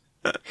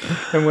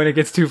 And when it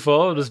gets too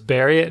full, we'll just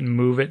bury it and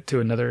move it to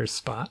another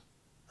spot.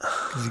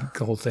 Because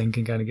the whole thing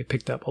can kind of get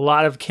picked up. A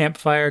lot of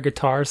campfire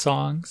guitar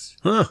songs.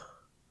 Huh.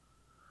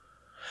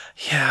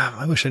 Yeah,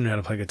 I wish I knew how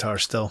to play guitar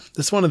still.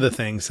 That's one of the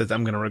things that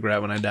I'm going to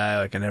regret when I die.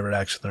 Like, I never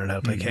actually learned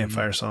how to play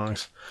campfire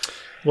songs.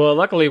 Well,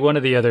 luckily, one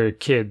of the other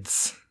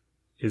kids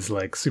is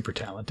like super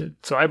talented.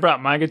 So I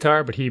brought my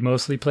guitar, but he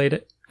mostly played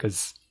it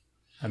because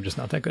I'm just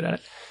not that good at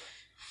it.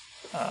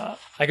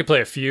 I could play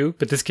a few,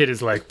 but this kid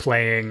is like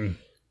playing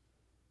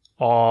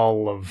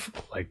all of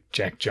like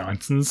Jack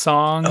Johnson's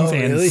songs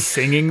and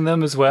singing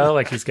them as well.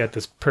 Like he's got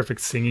this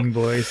perfect singing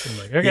voice. I'm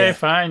like, okay,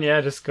 fine. Yeah,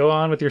 just go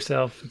on with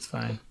yourself. It's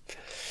fine.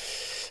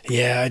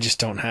 Yeah, I just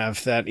don't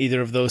have that,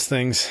 either of those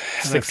things.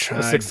 A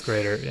sixth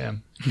grader, yeah.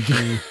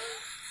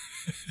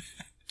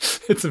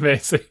 It's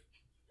amazing.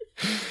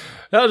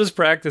 I'll just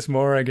practice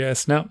more, I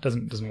guess. No, it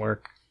doesn't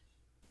work.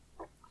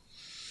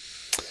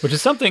 Which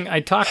is something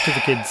I talked to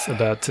the kids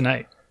about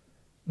tonight.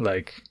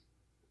 Like,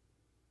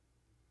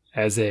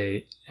 as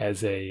a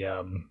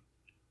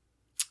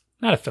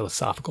not a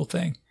philosophical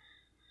thing,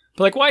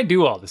 but like, why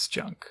do all this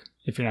junk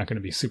if you're not going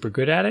to be super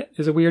good at it?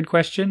 Is a weird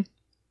question.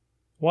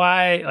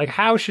 Why, like,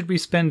 how should we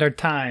spend our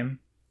time?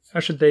 How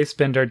should they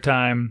spend our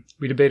time?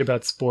 We debate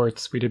about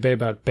sports. We debate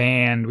about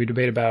band. We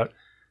debate about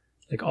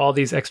like all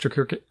these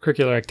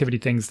extracurricular activity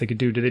things they could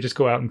do. Do they just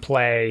go out and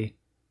play?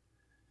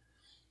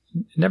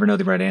 Never know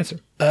the right answer.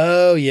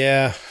 Oh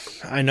yeah,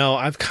 I know.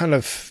 I've kind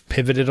of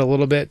pivoted a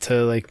little bit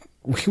to like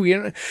we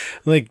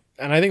like,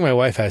 and I think my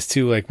wife has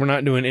too. Like, we're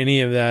not doing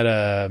any of that.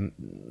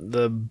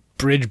 The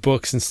bridge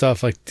books and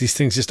stuff, like these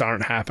things just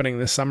aren't happening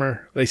this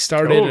summer. They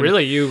started. Oh,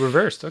 really? You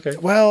reversed? Okay.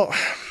 Well,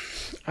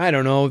 I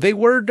don't know. They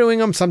were doing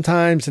them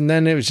sometimes, and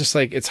then it was just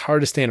like it's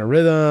hard to stay in a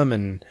rhythm,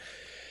 and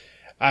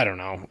I don't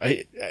know.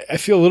 I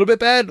feel a little bit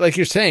bad, like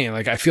you're saying.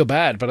 Like, I feel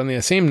bad, but on the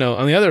same note,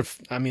 on the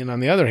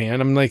other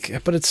hand, I'm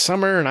like, but it's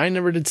summer and I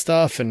never did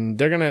stuff, and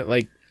they're gonna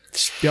like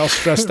be all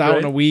stressed out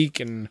in a week.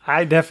 And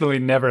I definitely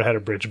never had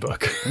a bridge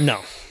book. No,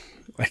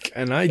 like,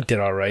 and I did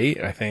all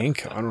right. I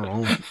think. I don't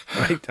know.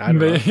 I don't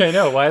know. I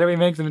know. Why do we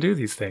make them do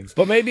these things?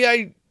 But maybe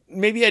I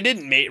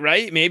didn't, mate.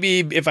 Right?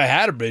 Maybe if I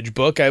had a bridge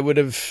book, I would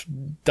have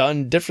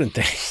done different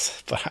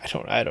things. But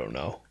I don't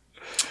know.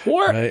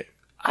 Or. Right?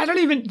 I don't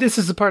even. This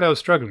is the part I was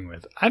struggling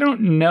with. I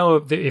don't know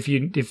if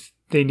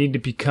they need to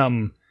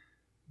become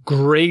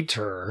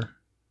greater.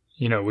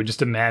 We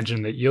just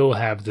imagine that you'll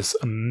have this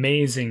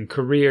amazing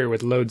career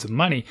with loads of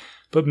money,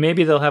 but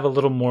maybe they'll have a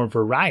little more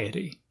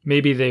variety.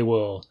 Maybe they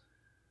will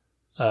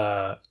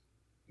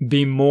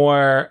be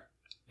more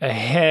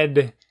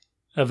ahead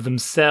of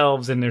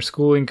themselves in their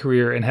schooling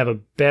career and have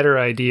a better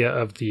idea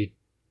of the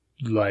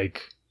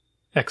like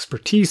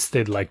expertise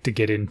they'd like to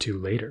get into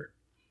later.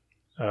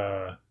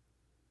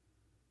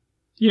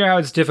 you know how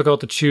it's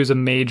difficult to choose a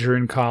major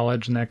in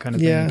college and that kind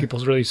of Yeah. thing. People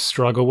really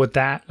struggle with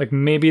that. Like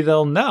maybe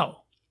they'll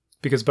know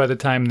because by the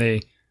time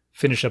they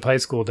finish up high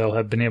school, they'll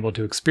have been able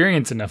to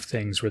experience enough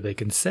things where they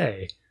can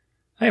say,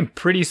 I am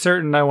pretty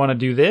certain I want to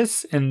do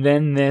this and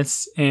then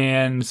this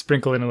and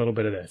sprinkle in a little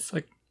bit of this.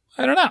 Like,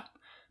 I don't know.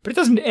 But it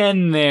doesn't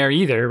end there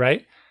either,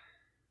 right?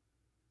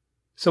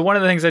 So one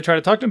of the things I try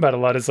to talk to them about a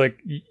lot is like,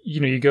 you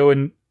know, you go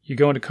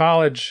into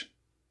college,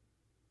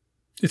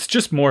 it's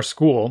just more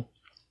school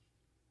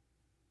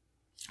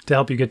to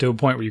help you get to a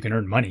point where you can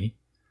earn money.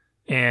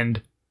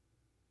 And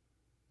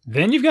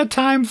then you've got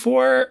time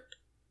for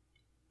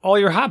all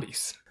your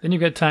hobbies. Then you've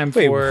got time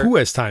Wait, for... who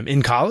has time?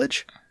 In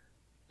college?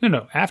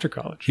 No, after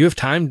college. You have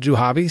time to do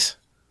hobbies?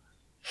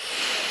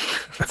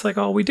 That's like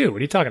all we do. What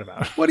are you talking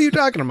about? What are you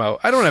talking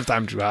about? I don't have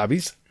time to do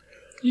hobbies.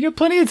 You got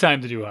plenty of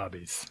time to do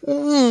hobbies.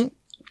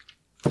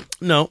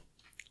 No.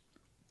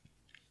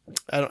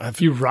 I don't have...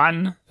 If you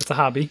run, it's a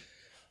hobby.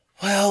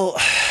 Well,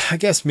 I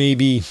guess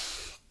maybe...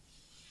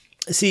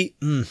 See,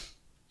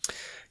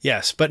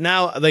 yes, but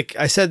now, like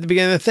I said at the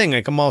beginning of the thing,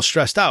 like I'm all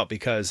stressed out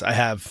because I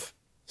have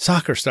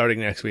soccer starting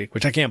next week,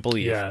 which I can't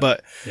believe. Yeah.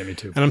 But Yeah, me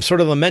too. and I'm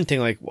sort of lamenting,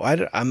 like,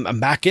 I'm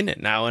back in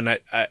it now, and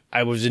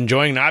I was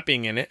enjoying not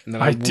being in it, and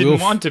then I didn't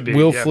want to be,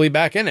 willfully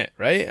back in it,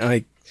 right?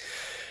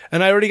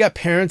 And I already got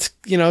parents,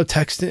 you know,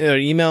 texting or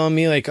emailing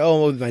me like,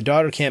 oh, my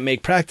daughter can't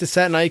make practice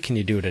that night. Can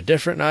you do it a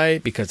different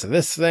night because of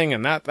this thing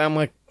and that? I'm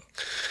like.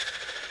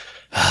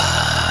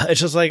 It's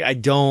just like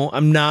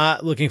I'm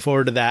not looking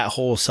forward to that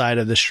whole side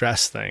of the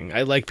stress thing.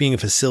 I like being a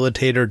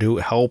facilitator to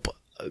help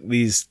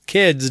these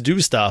kids do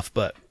stuff,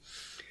 but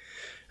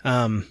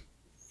I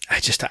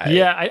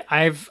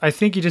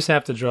think you just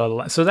have to draw the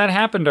line. So that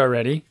happened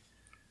already.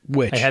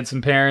 which I had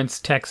some parents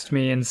text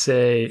me and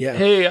say, Yeah.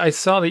 "Hey, I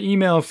saw the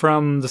email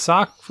from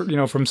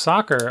from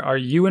soccer. Are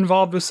you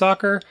involved with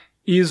soccer?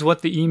 Is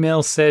what the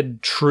email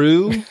said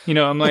true?" You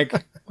know, I'm like,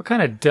 what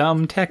kind of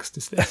dumb text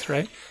is this,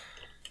 right?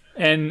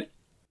 And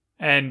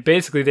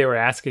basically they were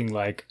asking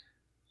like,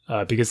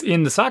 because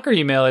in the soccer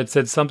email it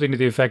said something to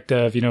the effect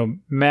of, you know,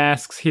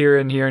 masks here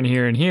and here and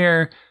here and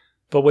here,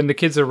 but when the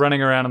kids are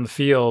running around on the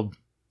field,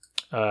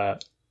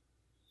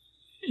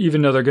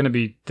 even though they're going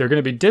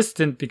to be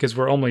distant because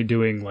we're only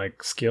doing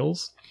like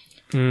skills,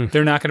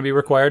 they're not going to be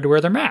required to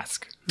wear their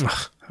mask.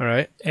 all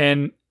right.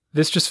 And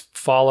this just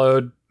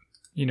followed,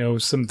 you know,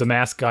 the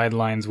mask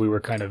guidelines we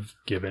were kind of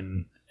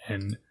given.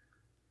 And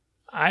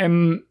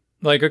I'm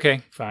like,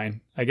 okay, fine.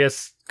 I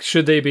guess,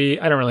 should they be?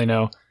 I don't really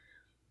know.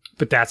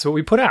 But that's what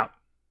we put out.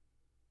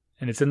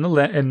 And it's in the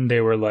and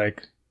they were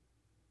like,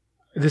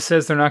 this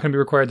says they're not going to be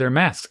required to wear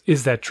masks.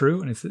 Is that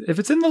true? And if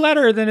it's in the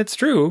letter, then it's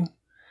true.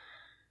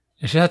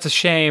 And she said, that's a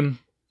shame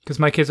because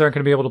my kids aren't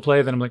going to be able to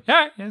play. Then I'm like,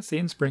 yeah, see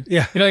you in spring.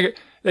 Yeah. You know, like,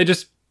 they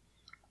just,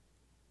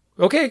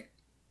 okay. I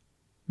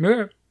mean,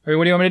 what do you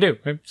want me to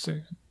do?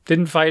 So,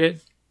 didn't fight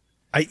it.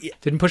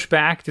 Didn't push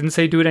back. Didn't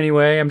say do it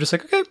anyway. I'm just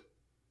like, okay.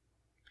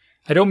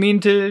 I don't mean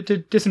to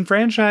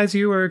disenfranchise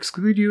you or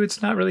exclude you.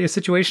 It's not really a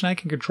situation I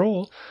can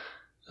control.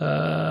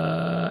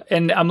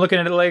 And I'm looking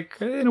at it like,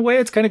 in a way,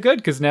 it's kind of good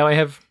because now I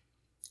have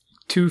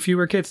 2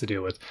 fewer kids to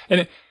deal with.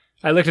 And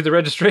I looked at the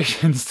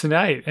registrations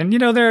tonight, and you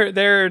know,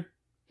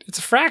 it's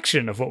a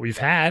fraction of what we've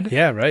had.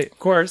 Yeah, right. Of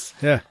course.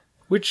 Yeah.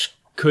 Which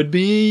could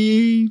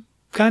be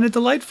kind of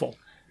delightful.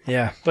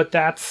 Yeah. But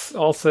that's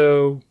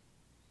also,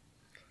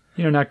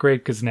 you know, not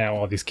great because now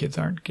all these kids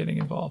aren't getting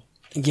involved.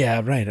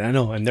 Yeah, right. I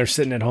know. And they're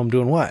sitting at home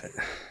doing what?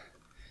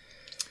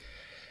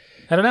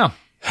 I don't know.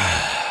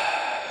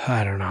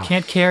 I don't know.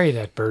 Can't carry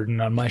that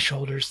burden on my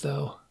shoulders,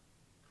 though.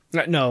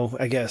 No,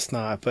 I guess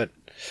not. But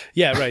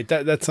yeah, right.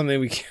 That's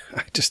something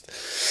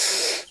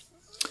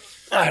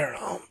I don't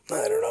know.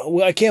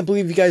 Well, I can't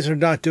believe you guys are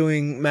not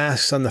doing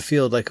masks on the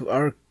field. Like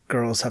our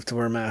girls have to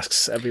wear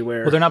masks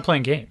everywhere. Well, they're not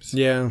playing games.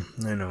 Yeah,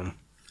 I know.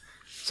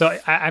 So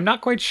I'm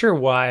not quite sure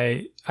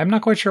why. I'm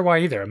not quite sure why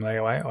either. I'm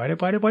like,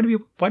 why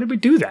did we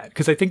do that?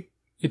 Because I think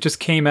it just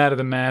came out of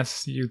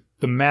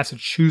the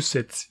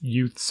Massachusetts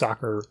youth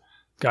soccer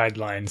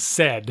guidelines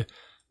said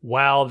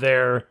while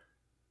they're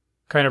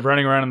kind of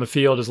running around in the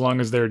field, as long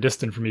as they're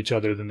distant from each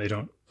other, then they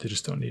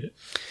just don't need it.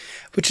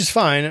 Which is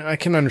fine. I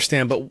can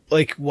understand, but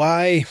like,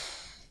 why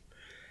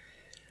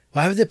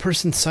would the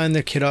person sign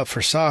their kid up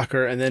for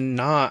soccer and then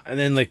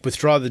like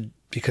withdraw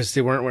because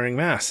they weren't wearing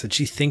masks? Did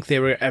she think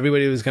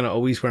everybody was going to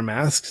always wear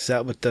masks? Is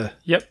that what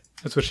Yep.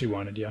 That's what she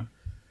wanted. Yeah.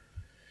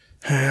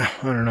 I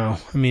don't know.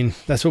 I mean,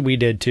 that's what we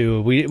did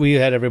too. We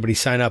had everybody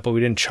sign up, but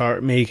we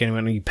didn't make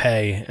anyone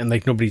pay, and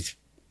like nobody's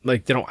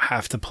like, they don't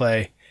have to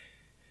play,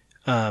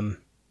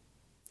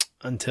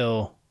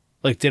 until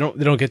like they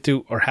don't get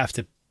to or have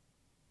to.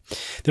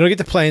 They don't get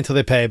to play until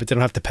they pay, but they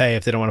don't have to pay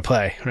if they don't want to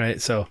play, right?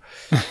 So,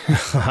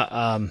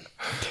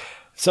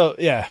 so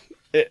yeah.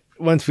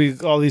 Once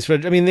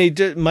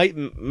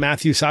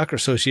Matthew Soccer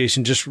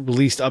Association just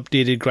released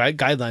updated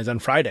guidelines on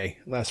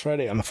last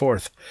Friday on the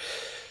 4th.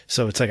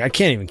 So it's like I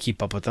can't even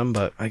keep up with them,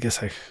 but I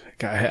guess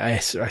I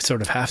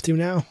sort of have to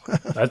now.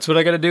 That's what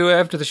I got to do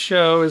after the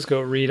show is go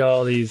read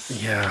all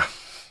these. Yeah.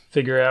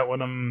 Figure out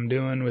what I'm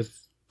doing with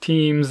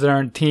teams that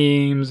aren't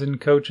teams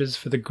and coaches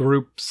for the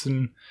groups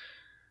and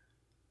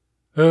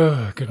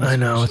oh goodness. I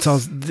know it's all,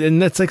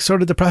 and that's like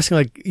sort of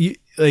depressing.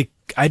 Like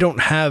I don't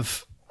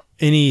have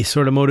any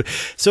sort of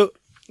motive. So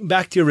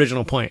back to your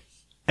original point,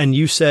 and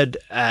you said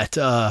at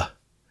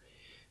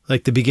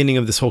like the beginning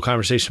of this whole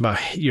conversation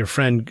about your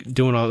friend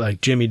doing all,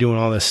 like Jimmy doing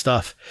all this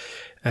stuff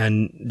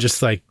and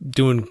just like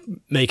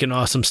making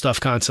awesome stuff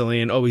constantly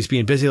and always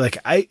being busy. Like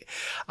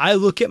I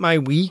look at my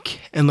week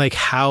and like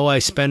how I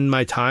spend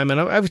my time,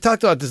 and I've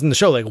talked about this in the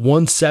show, like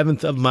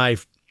 1/7 of my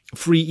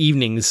free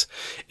evenings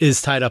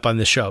is tied up on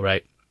this show,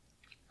 right?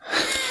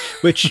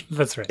 Which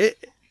that's right.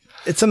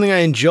 It's something I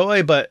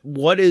enjoy, but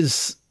what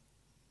is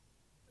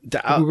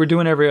we were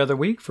doing every other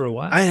week for a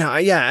while. I know,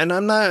 yeah, and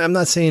I'm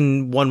not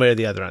saying one way or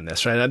the other on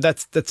this, right?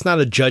 That's not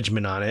a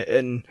judgment on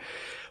it,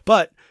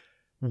 but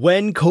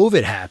when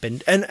COVID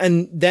happened,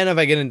 and then if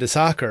I get into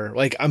soccer,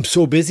 like I'm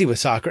so busy with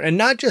soccer, and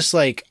not just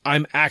like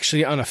I'm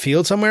actually on a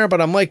field somewhere, but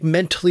I'm like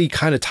mentally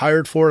kind of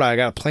tired for it. I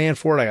got to plan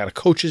for it. I got a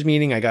coaches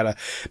meeting. I got to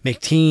make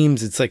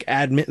teams. It's like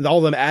admin, all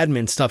the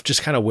admin stuff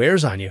just kind of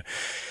wears on you.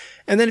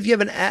 And then if you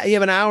have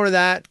an hour of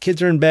that,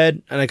 kids are in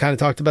bed, and I kind of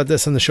talked about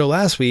this on the show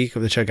last week,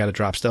 which I got to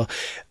drop still,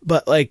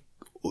 but like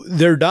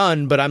they're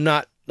done, but I'm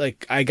not,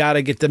 like I got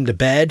to get them to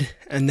bed,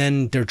 and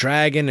then they're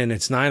dragging and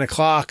it's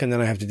 9:00, and then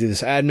I have to do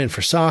this admin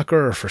for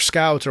soccer or for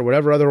scouts or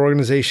whatever other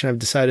organization I've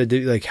decided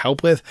to like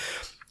help with.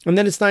 And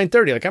then it's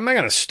 9:30. Like I'm not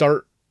going to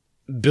start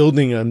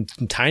building a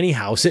tiny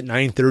house at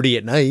 9:30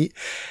 at night.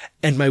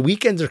 And my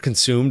weekends are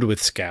consumed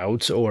with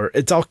scouts, or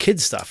it's all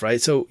kids stuff,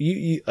 right? So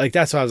you like,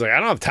 that's why I was like, I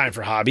don't have time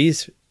for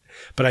hobbies.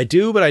 But I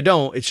do, but I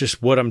don't. It's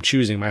just what I'm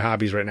choosing. My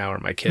hobbies right now are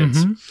my kids.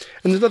 Mm-hmm.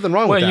 And there's nothing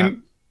wrong with that.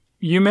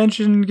 You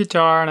mentioned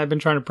guitar, and I've been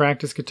trying to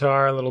practice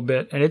guitar a little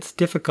bit, and it's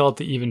difficult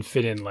to even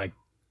fit in like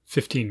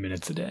 15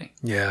 minutes a day.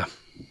 Yeah.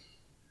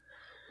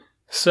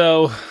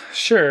 So,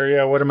 sure,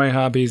 yeah, what are my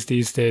hobbies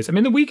these days? I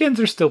mean, the weekends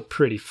are still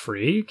pretty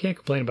free. Can't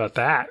complain about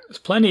that. There's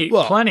plenty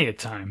of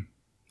time.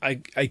 I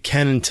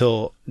can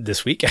until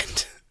this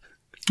weekend.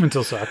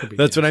 Until soccer begins.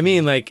 That's what I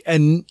mean. Like,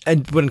 and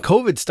when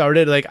COVID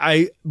started, like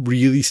I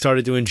really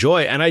started to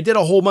enjoy, and I did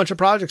a whole bunch of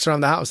projects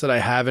around the house that I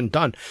haven't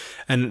done,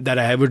 and that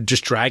I were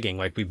just dragging.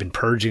 Like we've been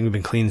purging, we've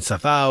been cleaning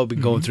stuff out, we've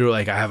been going through.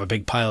 Like I have a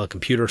big pile of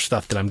computer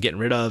stuff that I'm getting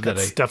rid of. Got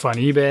stuff on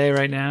eBay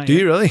right now. Do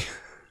you really?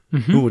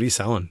 Mm-hmm. Ooh, what are you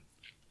selling?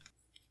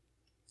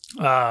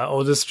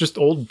 This is just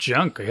old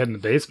junk I had in the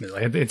basement.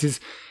 I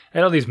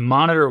had all these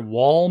monitor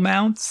wall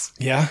mounts.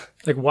 Yeah.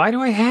 Like, why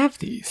do I have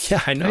these?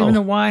 Yeah, I know. I don't even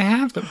know why I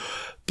have them.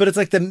 But it's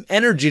like the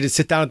energy to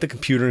sit down at the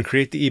computer and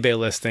create the eBay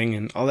listing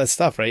and all that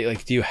stuff, right?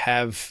 Like, do you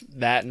have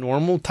that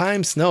normal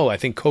times? No, I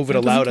think COVID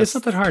allowed us. It's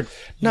not that hard.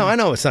 No, I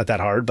know it's not that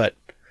hard, but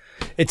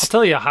I'll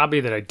tell you a hobby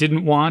that I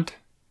didn't want.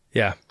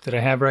 Yeah. That I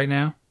have right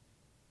now.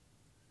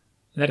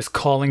 And that is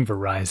calling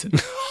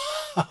Verizon.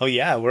 Oh,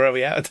 yeah. Where are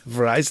we at with the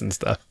Verizon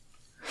stuff?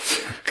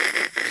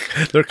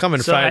 They're coming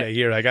Friday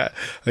here. I got.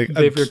 Like,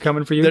 they're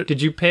coming for you?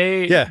 Did you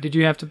pay? Yeah. Did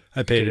you have to?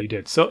 I paid it. You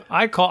did. So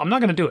I'm not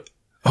going to do it.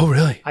 Oh,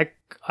 really?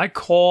 I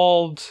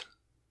called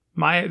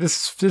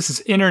this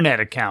is internet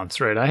accounts,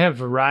 right? I have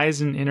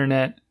Verizon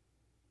internet,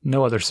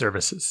 no other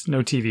services, no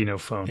TV, no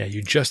phone. Yeah,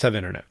 you just have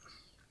internet.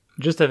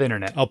 Just have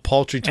internet. A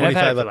paltry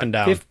 25 up and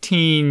down.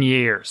 15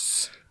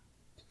 years.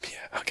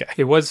 Yeah, okay.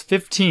 It was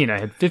 15. I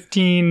had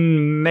 15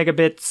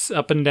 megabits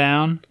up and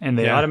down, and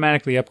they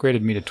automatically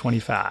upgraded me to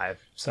 25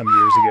 some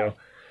years ago.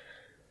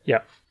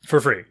 Yeah, for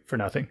free, for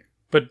nothing.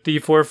 But the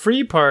for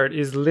free part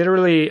is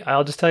literally,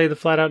 I'll just tell you the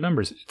flat out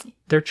numbers.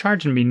 They're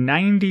charging me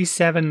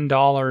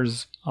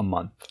 $97 a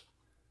month,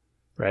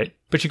 right?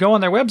 But you go on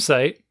their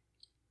website,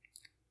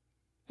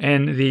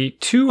 and the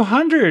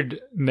 200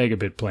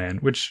 megabit plan,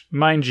 which,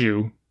 mind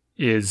you,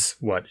 is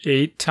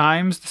 8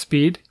 times the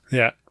speed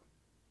of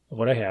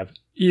what I have,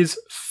 is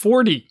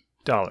 $40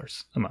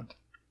 a month.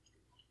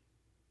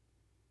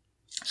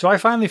 So I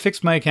finally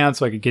fixed my account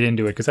so I could get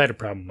into it, because I had a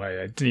problem.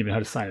 I didn't even know how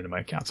to sign into my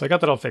account. So I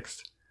got that all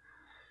fixed,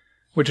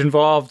 which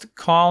involved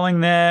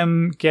calling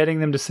them, getting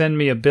them to send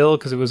me a bill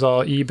because it was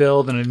all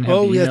e-billed and I didn't have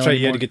the email that's right. anymore.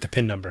 You had to get the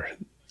PIN number.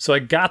 So I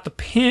got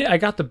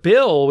the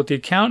bill with the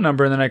account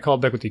number, and then I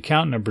called back with the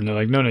account number, and they're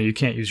like, no, you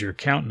can't use your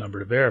account number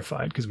to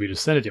verify it because we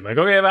just sent it to you. I'm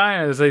like, okay,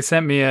 fine. As they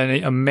sent me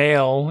a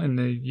mail in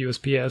the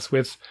USPS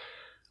with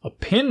a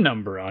PIN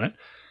number on it.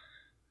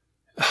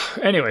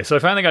 Anyway, so I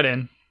finally got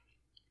in,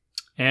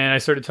 and I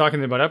started talking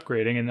to them about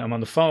upgrading, and I'm on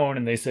the phone,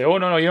 and they say, oh,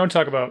 no, you don't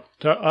talk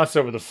to us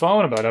over the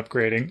phone about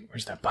upgrading.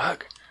 Where's that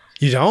bug?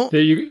 You don't?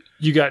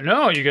 You got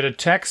a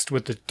text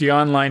with the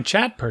online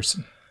chat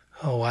person.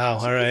 Oh, wow.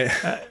 All right.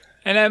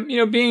 And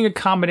I'm, being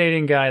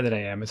accommodating guy that I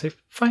am, I say,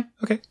 fine,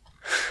 okay.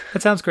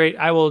 That sounds great.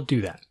 I will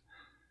do that.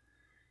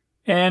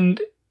 And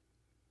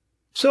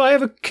so I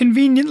have a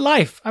convenient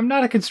life. I'm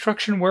not a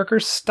construction worker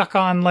stuck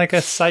on like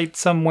a site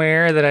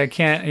somewhere that I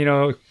can't,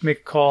 make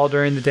a call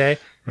during the day.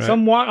 Right. So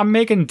I'm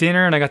making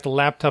dinner, and I got the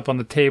laptop on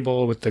the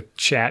table with the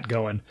chat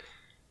going.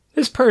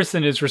 This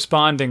person is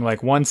responding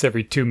like once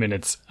every 2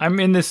 minutes.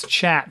 I'm in this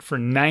chat for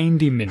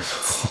 90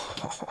 minutes.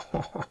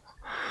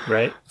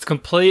 Right? It's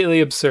completely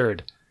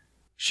absurd.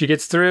 She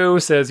gets through,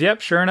 says, yep,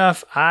 sure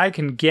enough, I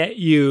can get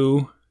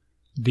you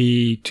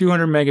the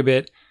 200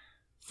 megabit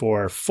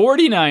for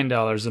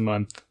 $49 a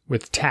month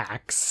with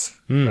tax,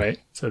 right?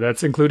 So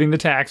that's including the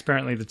tax.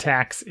 Apparently the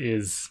tax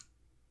is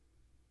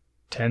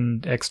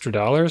 $10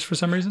 extra for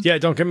some reason. Yeah,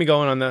 don't get me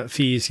going on the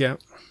fees. Yeah.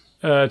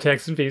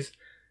 Tax and fees.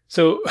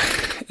 So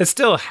it's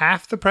still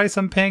half the price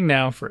I'm paying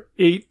now for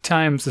 8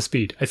 times the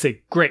speed. I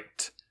say,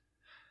 great.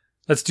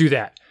 Let's do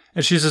that.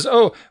 And she says,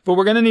 oh, but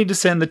we're going to need to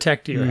send the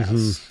tech to your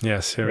house.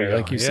 Yes, here we Right, go.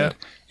 like you said.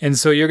 And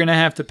so you're going to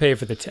have to pay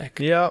for the tech.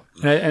 Yep.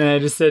 And I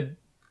just said,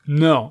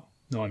 no,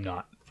 I'm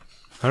not.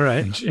 All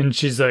right. And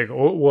she's like,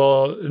 oh,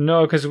 well,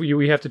 no, because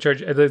we have to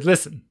charge. I said,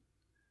 listen,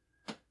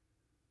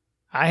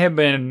 I have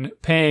been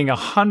paying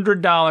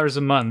 $100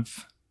 a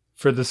month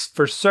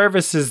for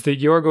services that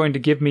you're going to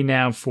give me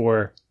now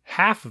for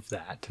half of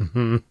that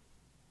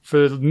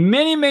for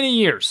many, many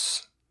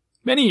years.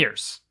 Many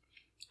years.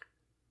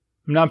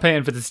 I'm not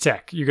paying for this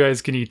tech. You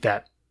guys can eat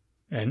that.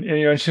 And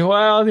she said,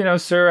 well,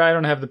 sir, I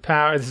don't have the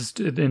power. This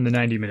is in the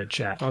 90-minute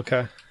chat.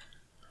 Okay.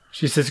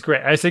 She says,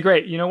 great. I say,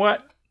 great. You know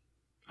what?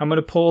 I'm going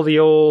to pull the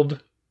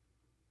old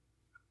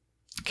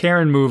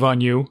Karen move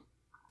on you.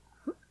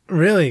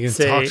 Really? You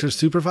can talk to a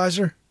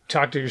supervisor?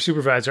 Talk to your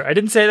supervisor. I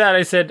didn't say that.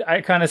 I said,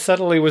 I kind of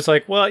subtly was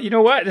like, well, you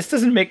know what? This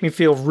doesn't make me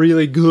feel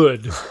really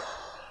good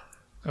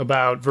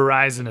about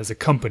Verizon as a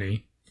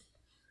company.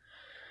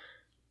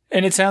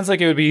 And it sounds like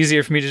it would be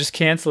easier for me to just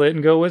cancel it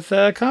and go with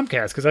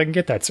Comcast because I can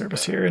get that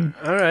service here. And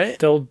all right.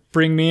 They'll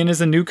bring me in as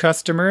a new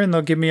customer and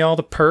they'll give me all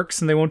the perks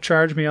and they won't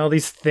charge me all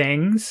these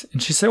things.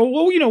 And she said, well,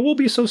 we'll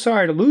be so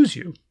sorry to lose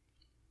you.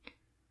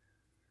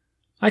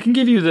 I can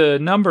give you the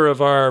number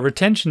of our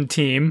retention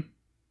team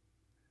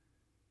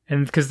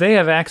and because they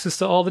have access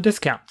to all the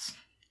discounts.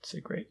 I say,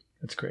 great.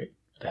 That's great.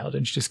 What the hell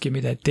didn't you just give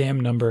me that damn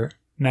number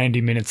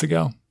 90 minutes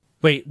ago?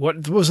 Wait,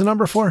 what was the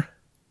number for?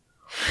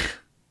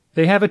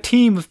 They have a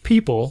team of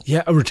people.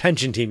 Yeah, a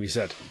retention team, you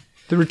said.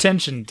 The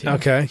retention team.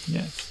 Okay.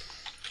 Yes.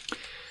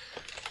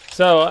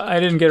 So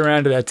I didn't get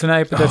around to that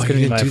tonight, but that's going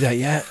to be my do that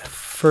yet.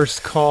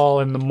 First call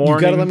in the morning.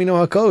 You got to let me know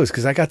how it goes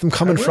because I got them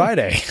coming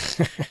Friday.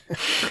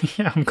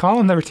 Yeah, I'm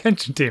calling the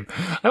retention team.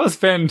 I will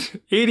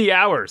spend 80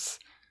 hours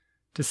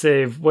to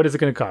save. What is it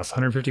going to cost?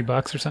 $150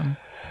 or something?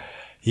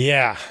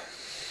 Yeah.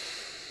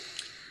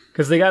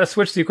 Because they got to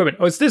switch the equipment.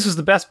 This was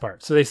the best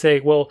part. So they say,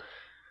 well,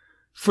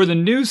 for the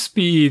new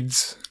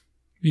speeds,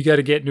 you got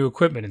to get new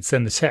equipment and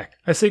send the tech.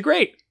 I say,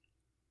 great.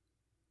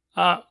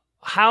 How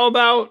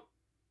about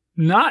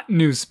not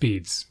new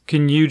speeds?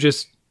 Can you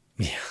just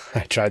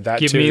I tried that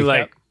give too. me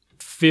like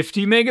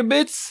 50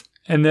 megabits?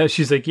 And then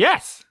she's like,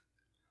 yes.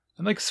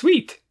 I'm like,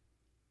 sweet.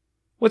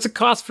 What's it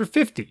cost for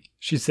 50?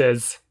 She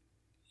says,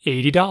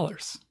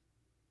 $80.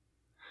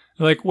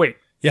 I'm like, wait.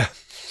 Yeah.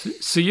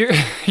 So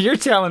you're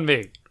telling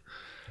me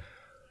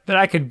that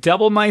I could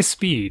double my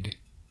speed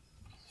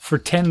for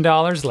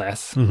 $10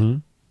 less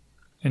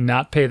and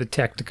not pay the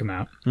tech to come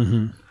out.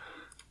 Mm-hmm.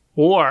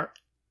 Or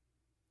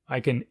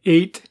I can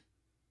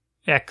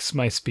 8x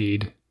my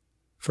speed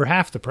for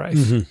half the price.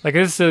 Mm-hmm. Like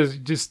this is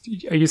just,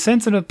 are you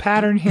sensing a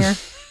pattern here?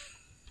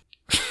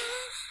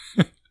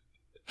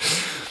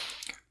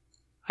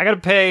 I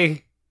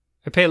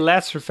pay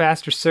less for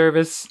faster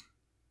service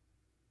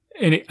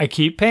and I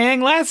keep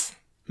paying less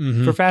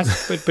for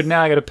fast, but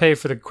now I got to pay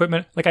for the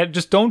equipment. Like I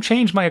just don't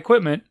change my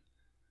equipment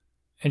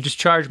and just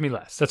charge me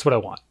less. That's what I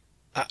want.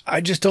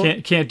 I just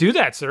don't... Can't do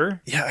that,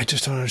 sir. Yeah, I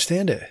just don't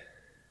understand it.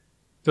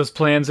 Those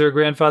plans are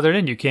grandfathered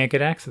in. You can't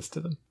get access to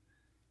them.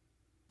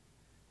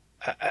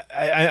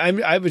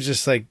 I was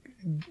just like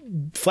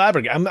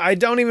flabbergasted. I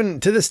don't even,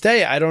 to this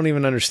day, I don't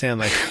even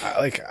understand.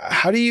 Like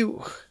how do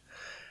you...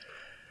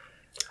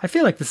 I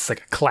feel like this is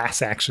like a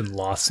class action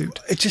lawsuit.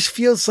 It just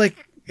feels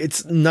like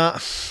it's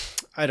not...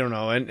 I don't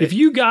know. And if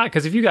you got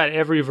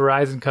every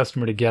Verizon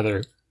customer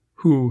together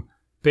who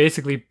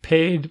basically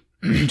paid...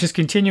 just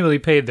continually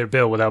paid their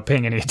bill without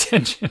paying any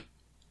attention.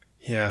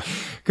 Yeah.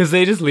 Because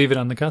they just leave it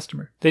on the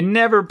customer. They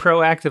never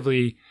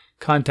proactively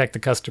contact the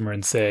customer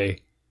and say,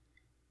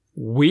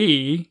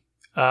 you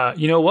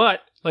know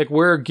what? Like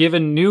we're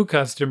giving new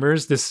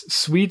customers this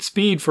sweet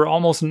speed for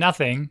almost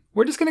nothing.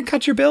 We're just going to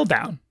cut your bill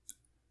down.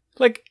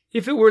 Like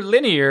if it were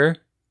linear,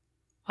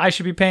 I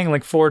should be paying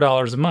like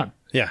 $4 a month.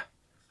 Yeah.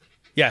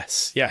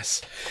 Yes.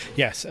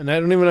 And I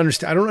don't even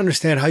understand. I don't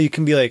understand how you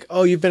can be like,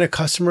 oh, you've been a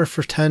customer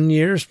for 10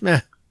 years?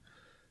 Meh.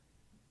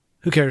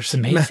 Who cares? It's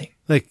amazing.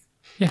 Meh. Like,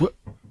 yeah.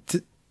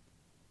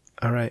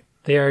 All right.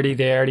 They already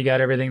got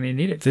everything they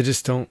needed. They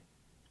just don't.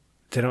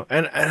 They don't.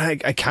 And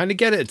I kind of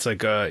get it. It's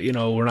like,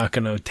 we're not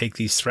going to take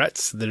these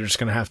threats. They're just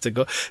going to have to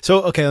go.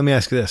 So, okay, let me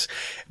ask you this.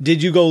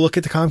 Did you go look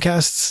at the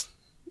Comcast's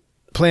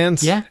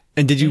plans? Yeah.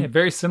 And did you? Yeah,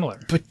 very similar.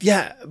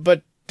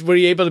 But were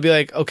you able to be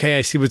like, okay,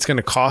 I see what's going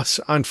to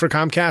cost for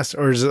Comcast?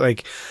 Or is it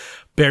like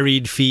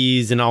buried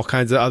fees and all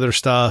kinds of other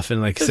stuff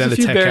and like there's send a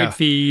few tech buried out?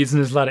 fees and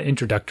there's a lot of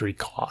introductory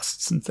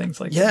costs and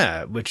things like that.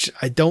 Yeah, which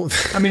I don't...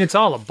 I mean, it's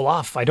all a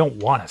bluff. I don't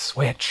want to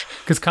switch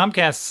because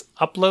Comcast's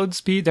upload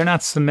speed, they're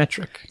not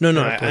symmetric. No,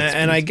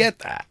 I get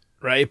that.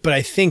 right? But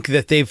I think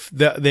that they're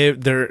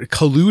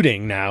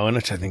colluding now, and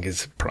which I think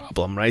is a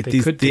problem, right?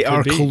 They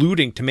are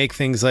colluding to make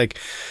things like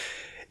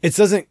it's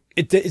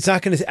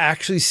not going to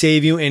actually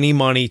save you any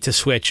money to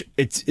switch.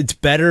 It's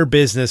better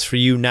business for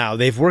you now.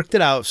 They've worked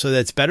it out so that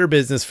it's better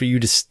business for you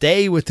to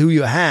stay with who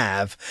you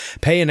have,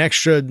 pay an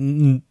extra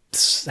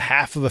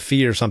half of a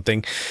fee or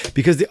something,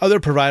 because the other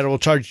provider will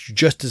charge you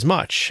just as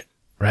much,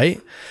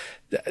 right?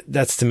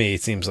 That's, to me,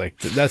 it seems like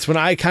that's when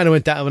I kind of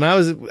went down.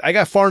 I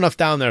got far enough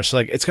down there, so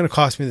like it's going to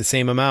cost me the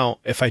same amount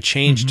if I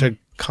change to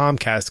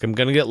Comcast. I'm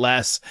going to get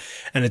less,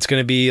 and it's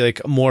going to be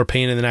like more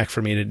pain in the neck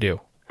for me to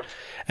do.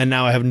 And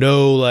now I have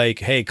no like,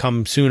 hey,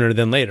 come sooner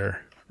than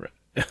later.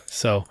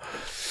 So,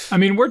 I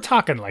mean, we're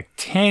talking like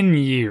 10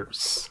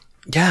 years.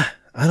 Yeah,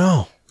 I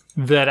know.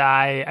 That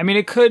I mean,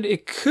 it could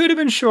have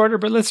been shorter,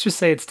 but let's just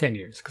say it's 10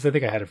 years because I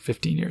think I had it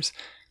 15 years.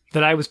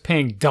 That I was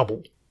paying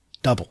double,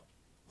 a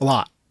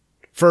lot,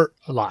 for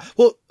a lot.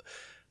 Well,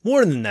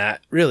 more than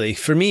that, really.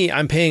 For me,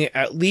 I'm paying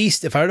at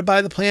least, if I were to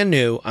buy the plan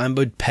new, I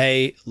would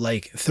pay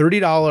like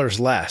 $30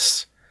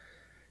 less,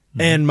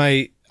 and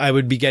I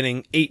would be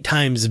getting 8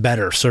 times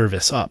better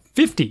service up.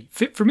 50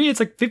 for me, it's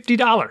like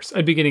 $50.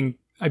 I'd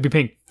be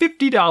paying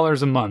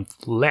 $50 a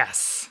month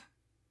less.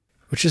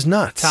 Which is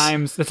nuts.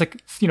 Times, that's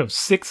like,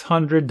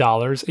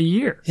 $600 a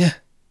year. Yeah.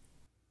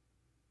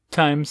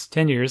 Times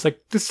 10 years,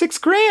 like the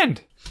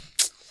 $6,000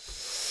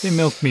 they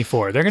milked me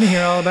for. They're going to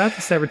hear all about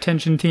this, that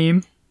retention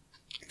team.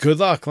 Good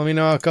luck. Let me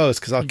know how it goes,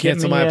 because I'll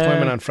cancel my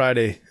appointment on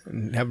Friday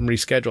and have them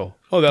reschedule.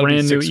 Oh, that'll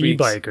be 6 weeks. Brand new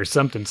e-bike or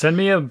something. Send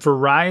me a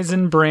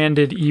Verizon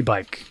branded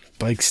e-bike.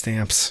 Bike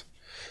stamps.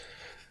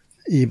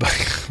 E-bike.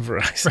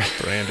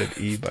 Verizon branded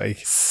e-bike.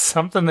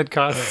 Something that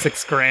costs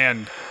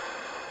 $6,000.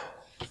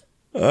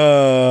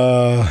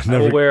 Never. I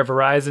will wear a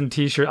Verizon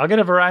t-shirt. I'll get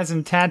a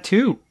Verizon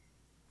tattoo.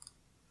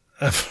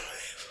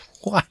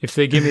 Why? If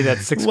they give me that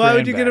 $6,000. Why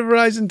would you get a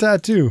Verizon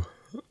tattoo?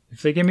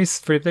 If they paid me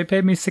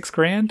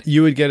 $6,000,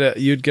 you'd get a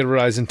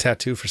Verizon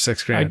tattoo for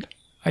 $6,000.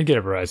 I'd get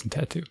a Verizon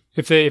tattoo.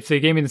 If they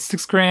gave me the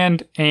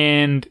 $6,000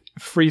 and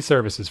free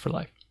services for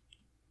life.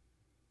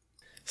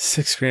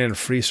 $6,000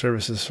 free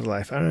services for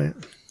life. All right.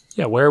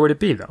 Yeah, where would it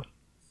be though?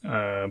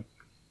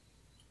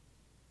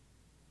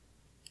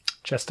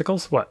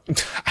 Chesticles? What?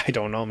 I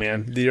don't know,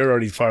 man. You're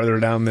already farther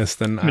down this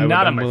than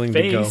I'm willing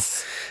to go.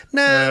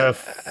 Nah.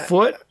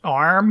 Foot,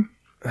 arm,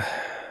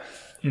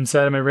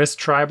 inside of my wrist,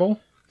 tribal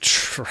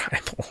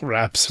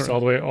wraps all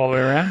the way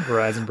around.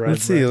 Verizon.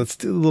 Let's see. Let's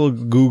do little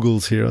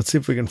Googles here. Let's see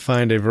if we can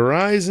find a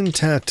Verizon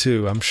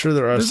tattoo. I'm sure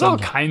there's all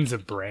kinds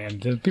of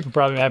brands. People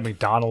probably have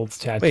McDonald's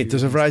tattoos. Wait,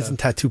 there's a Verizon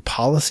tattoo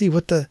policy?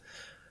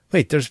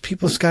 Wait, there's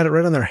people who's got it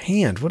right on their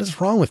hand. What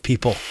is wrong with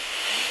people?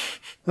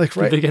 Like,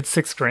 right? Did they get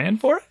 $6,000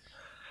 for it?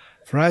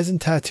 Verizon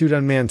tattooed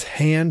on man's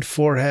hand,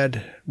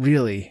 forehead.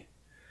 Really?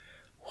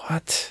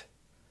 What?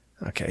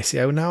 Okay,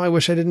 see, now I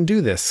wish I didn't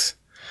do this.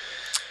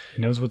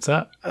 He knows what's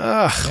up.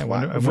 Ugh, yeah,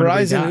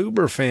 Verizon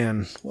Uber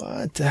fan.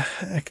 What the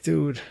heck,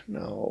 dude?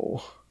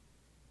 No.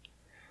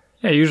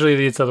 Yeah,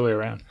 usually it's the other way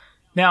around.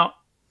 Now,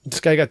 this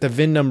guy got the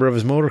VIN number of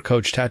his motor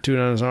coach tattooed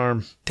on his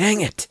arm.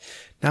 Dang it.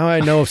 Now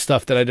I know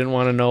stuff that I didn't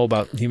want to know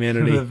about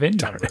humanity. The VIN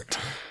number.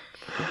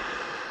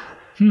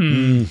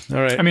 All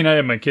right. I mean, I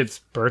have my kids'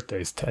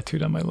 birthdays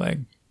tattooed on my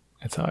leg.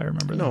 That's how I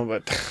remember them. No,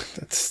 but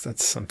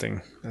that's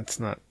something. That's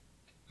not.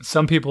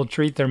 Some people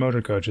treat their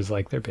motor coaches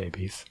like they're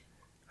babies.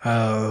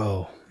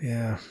 Oh,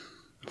 yeah.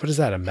 What is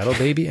that? A metal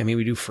baby? I mean,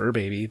 we do fur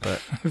baby,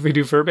 but we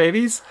do fur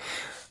babies.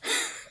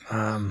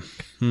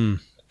 Metal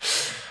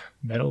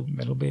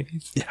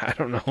babies. Yeah, I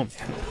don't know.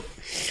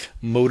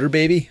 Motor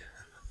baby.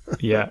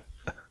 Yeah.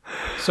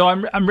 So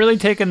I'm really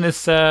taking this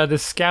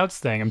Scouts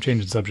thing. I'm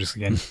changing subjects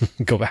again.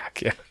 Go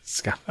back, yeah.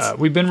 Scouts.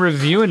 We've been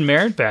reviewing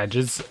merit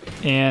badges,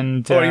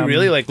 and are you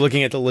really like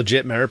looking at the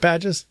legit merit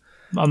badges?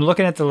 I'm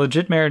looking at the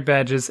legit merit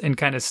badges and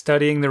kind of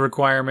studying the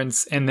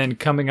requirements, and then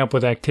coming up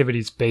with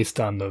activities based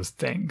on those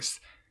things.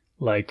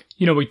 Like,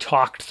 we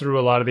talked through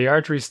a lot of the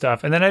archery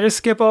stuff, and then I just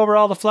skip over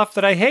all the fluff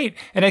that I hate.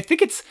 And I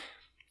think it's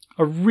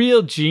a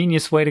real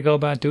genius way to go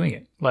about doing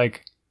it.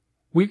 Like,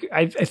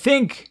 I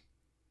think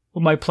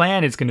what my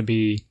plan is going to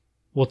be,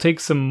 we'll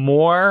take some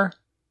more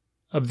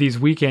of these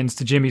weekends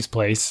to Jimmy's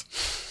place.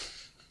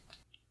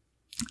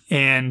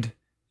 And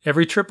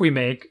every trip we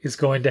make is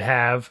going to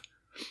have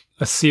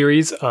a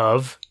series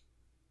of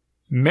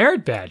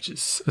merit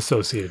badges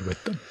associated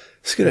with them.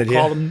 That's a good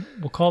idea.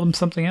 We'll call them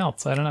something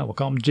else. I don't know. We'll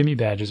call them Jimmy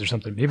badges or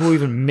something. Maybe we'll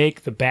even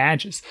make the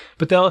badges.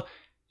 But they'll,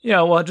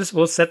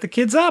 we'll set the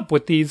kids up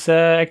with these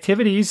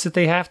activities that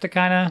they have to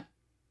kind of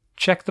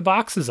check the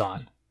boxes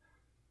on.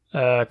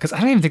 Because I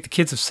don't even think the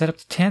kids have set up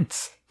the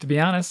tents, to be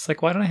honest.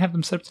 Like, why don't I have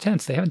them set up the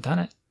tents? They haven't done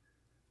it.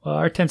 Well,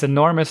 our tent's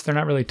enormous. They're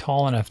not really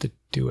tall enough to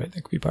do it.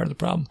 That could be part of the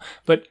problem.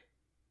 But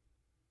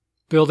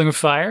building a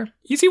fire,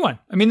 easy one.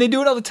 I mean, they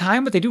do it all the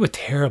time, but they do a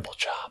terrible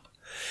job.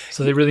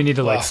 So they really need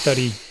to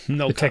study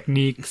the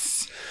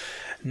techniques.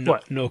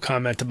 No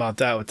comment about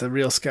that with the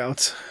real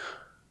Scouts.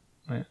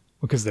 Right.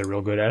 Because they're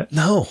real good at it?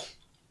 No,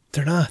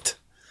 they're not.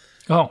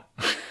 Oh.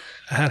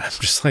 And I'm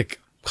just like,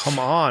 Come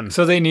on.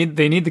 So they need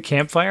the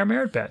campfire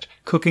merit badge.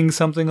 Cooking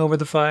something over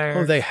the fire.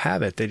 Oh, they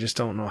have it. They just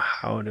don't know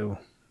how to.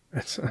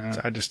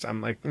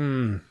 I'm like,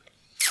 I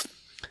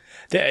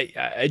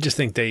just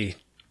think they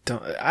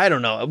don't. I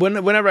don't know.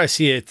 Whenever I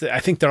see it, I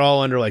think they're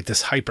all under like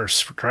this hyper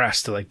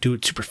stress to like do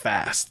it super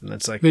fast, and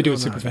it's like they do it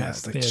super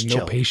fast. Like, they have no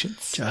chill.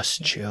 Patience.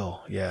 Just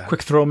chill. Yeah.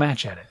 Quick throw a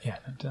match at it. Yeah.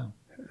 No,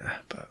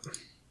 but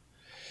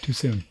too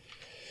soon.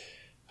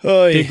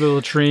 Oh, Dig the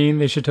latrine.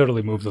 They should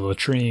totally move the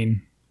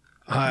latrine.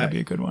 That'd be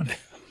a good one.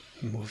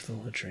 Move the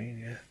latrine.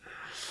 Yeah.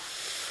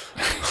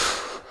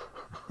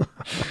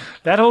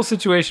 That whole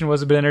situation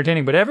was a bit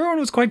entertaining, but everyone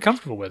was quite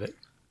comfortable with it.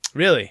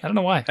 Really? I don't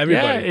know why.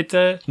 Everybody.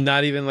 Yeah,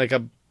 not even like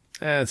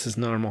this is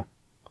normal.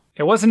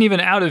 It wasn't even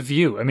out of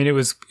view. I mean, it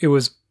was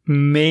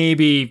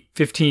maybe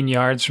 15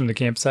 yards from the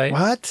campsite.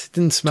 What?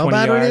 Didn't smell 20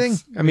 bad or yards,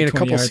 anything? I mean, a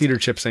couple yards. cedar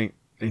chips ain't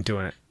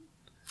doing it.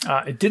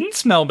 It didn't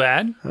smell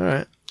bad. All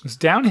right. It was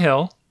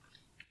downhill.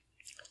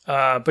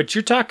 But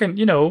you're talking,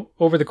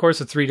 over the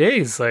course of 3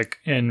 days,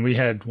 and we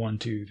had 1,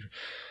 2, 3,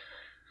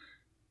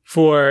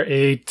 4,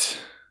 8,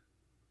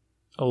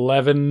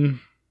 11.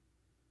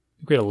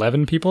 We had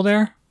 11 people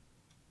there.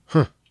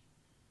 Huh.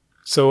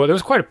 So there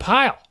was quite a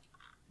pile.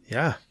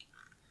 Yeah.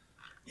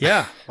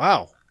 Yeah.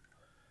 Wow.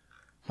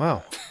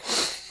 And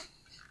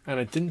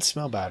it didn't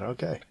smell bad.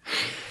 Okay.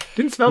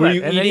 Didn't smell Were bad.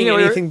 you And eating then,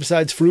 anything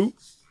besides fruit,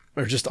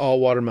 or just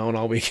all watermelon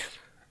all week?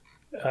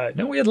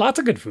 No, we had lots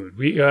of good food.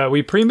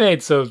 We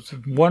pre-made. So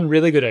one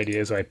really good idea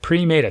is I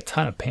pre-made a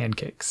ton of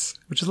pancakes,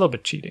 which is a little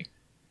bit cheating.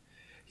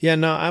 Yeah,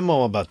 no, I'm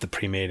all about the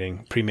pre-making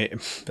of.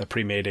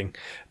 Pre-making.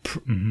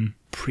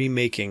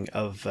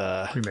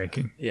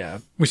 Yeah,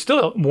 We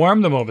still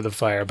warmed them over the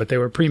fire, but they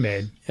were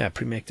pre-made. yeah,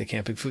 pre-make the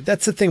camping food.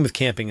 That's the thing with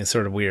camping is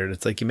sort of weird.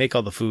 It's like you make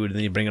all the food and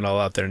then you bring it all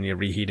out there and you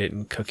reheat it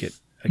and cook it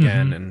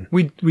again. And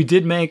We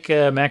did make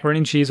macaroni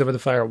and cheese over the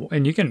fire,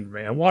 and you can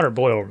water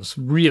boils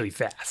really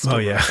fast. oh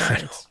over yeah, the fire.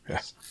 I know.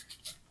 Yeah.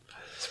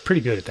 It's pretty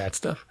good at that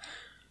stuff.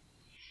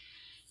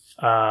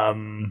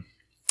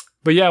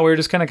 But yeah, we were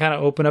just kind of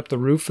open up the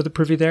roof of the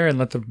privy there and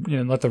let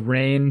the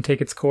rain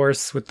take its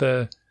course with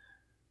the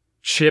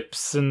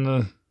chips and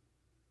the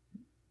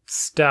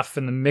stuff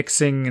and the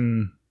mixing,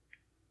 and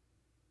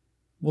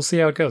we'll see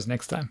how it goes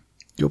next time.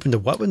 You opened the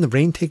what when the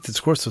rain takes its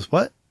course with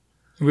what?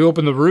 We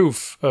opened the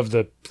roof of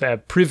the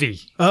privy.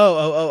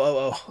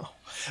 Oh.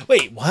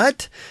 Wait,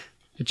 what?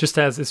 It's just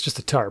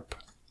a tarp.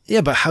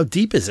 Yeah, but how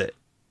deep is it?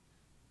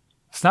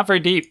 It's not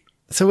very deep.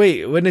 So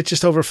wait, wouldn't it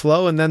just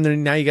overflow and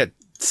then now you got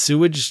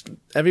sewage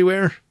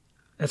everywhere?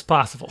 It's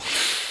possible.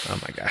 Oh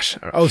my gosh.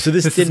 Oh, so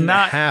this This is didn't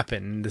not-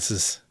 happen. This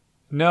is...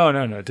 No,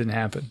 it didn't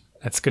happen.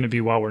 That's going to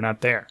be while we're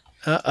not there.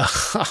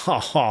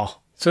 Oh.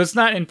 So it's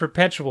not in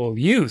perpetual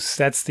use.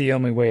 That's the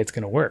only way it's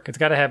going to work. It's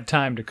got to have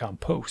time to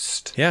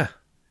compost. Yeah.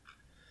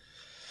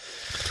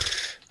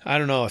 I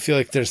don't know. I feel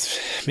like there's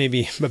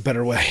maybe a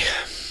better way.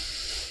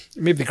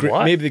 Maybe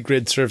the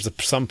grid serves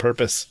some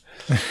purpose.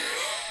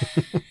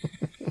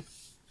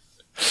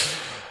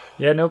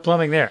 Yeah, no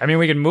plumbing there. I mean,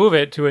 we can move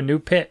it to a new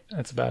pit.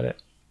 That's about it.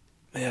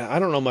 Yeah, I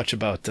don't know much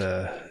about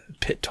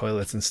pit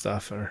toilets and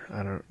stuff, or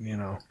I don't,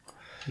 You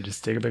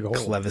just dig a big hole.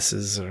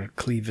 Clevises or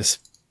Clevis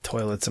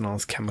toilets and all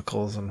those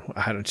chemicals, and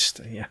I don't just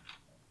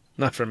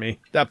not for me.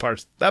 That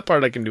part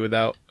I can do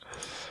without.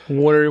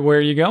 Where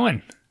are you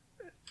going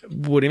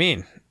What do you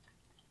mean?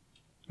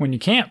 when you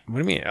camp? What do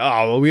you mean?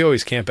 Oh, well, we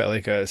always camp at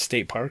like a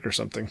state park or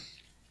something.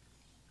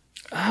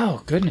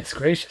 Oh, goodness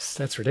gracious.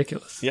 That's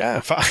ridiculous.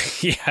 Yeah,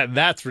 yeah,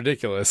 that's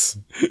ridiculous.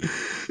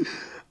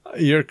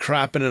 You're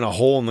crapping in a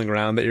hole in the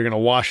ground that you're going to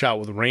wash out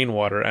with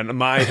rainwater, and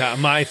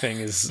my thing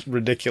is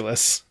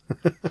ridiculous.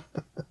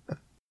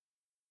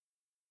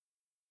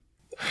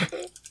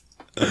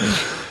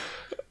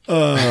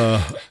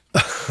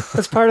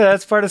 That's part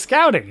of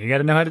scouting. You got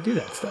to know how to do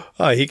that stuff.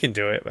 Oh, he can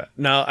do it, but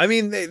no, I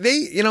mean they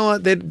you know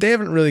what, they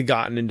haven't really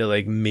gotten into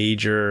like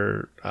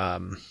major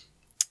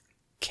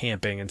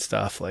camping and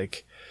stuff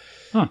like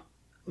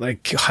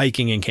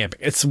hiking and camping.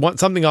 It's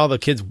something all the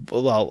kids,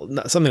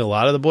 something a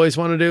lot of the boys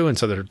want to do, and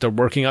so they're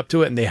working up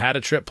to it. And they had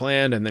a trip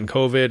planned, and then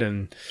COVID,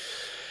 and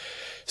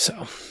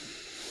so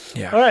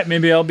yeah. All right,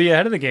 maybe I'll be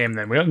ahead of the game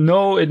then. We don't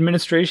no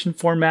administration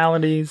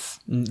formalities,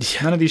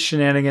 none of these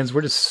shenanigans.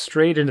 We're just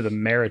straight into the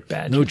merit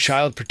badge. No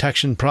child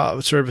protection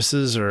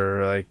services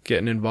or like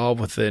getting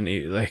involved with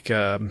any like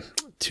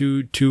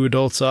two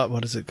adults up.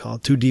 What is it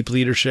called? Too deep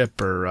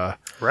leadership or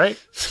right?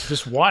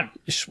 Just one.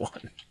 just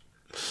one.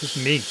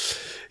 Just me.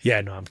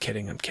 Yeah, no, I'm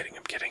kidding.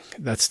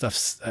 That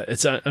stuff's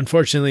it's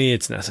unfortunately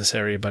it's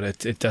necessary,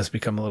 but it does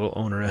become a little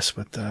onerous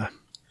with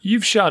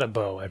You've shot a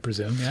bow, I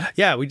presume, yeah?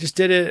 Yeah, we just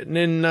did it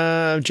in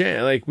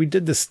like we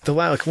did this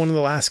like one of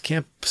the last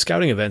camp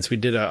scouting events. We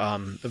did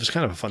it was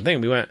kind of a fun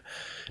thing. We went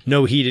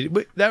no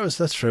heated.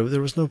 That's true.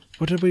 There was no.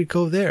 What did we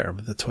go there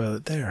with the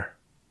toilet there?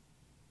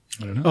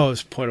 I don't know. Oh, it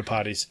was porta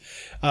potties.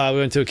 We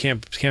went to a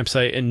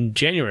campsite in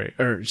January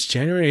it's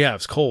January. Yeah, it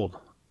was cold.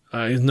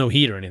 There's no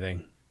heat or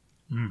anything.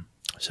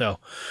 So,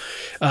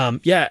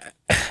 yeah,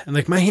 and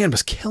like my hand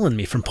was killing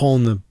me from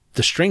pulling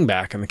the string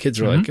back, and the kids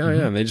were like, "Oh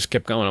yeah," and they just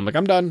kept going. I'm like,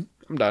 "I'm done.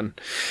 I'm done.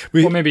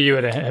 Well, maybe you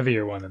had a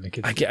heavier one than the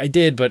kids. I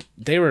did, but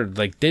they were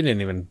like, they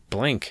didn't even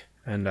blink.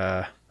 And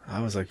I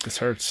was like, this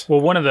hurts.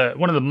 Well, one of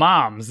the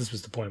moms, this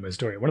was the point of my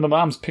story. One of the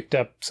moms picked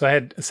up, so I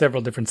had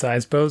several different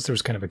size bows. There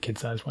was kind of a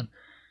kid-sized one.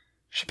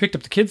 She picked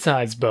up the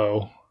kid-sized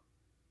bow,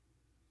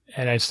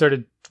 and I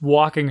started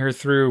walking her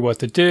through what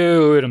to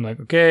do. And I'm like,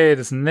 okay,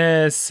 this and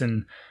this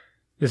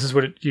is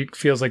what it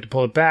feels like to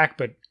pull it back,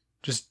 but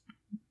just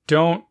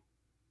don't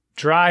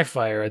dry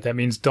fire it. That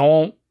means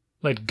don't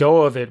let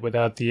go of it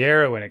without the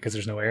arrow in it, because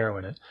there's no arrow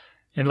in it.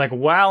 And like,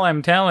 while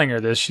I'm telling her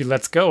this, she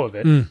lets go of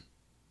it,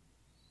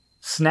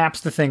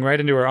 snaps the thing right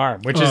into her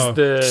arm, which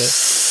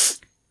is,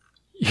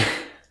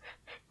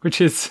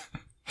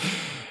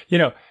 you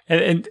know,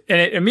 and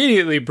it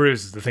immediately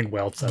bruises. The thing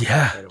welts up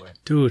right away.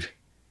 Dude.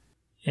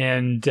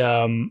 And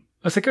I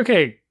was like,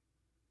 okay,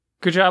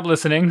 good job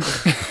listening.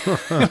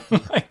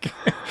 Like,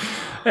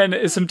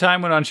 and some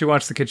time went on. She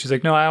watched the kid. She's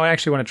like, no, I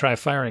actually want to try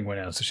firing one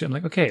out. So I'm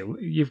like, okay,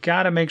 you've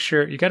got to make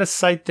sure, you got to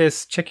sight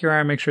this, check your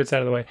arm, make sure it's out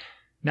of the way.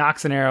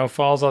 Knocks an arrow,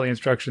 follows all the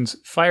instructions,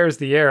 fires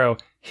the arrow,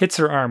 hits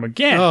her arm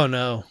again. Oh,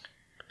 no.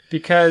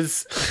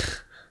 Because,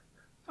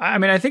 I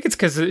mean, I think it's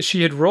because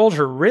she had rolled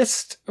her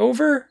wrist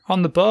over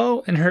on the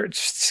bow, and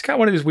she's got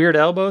one of these weird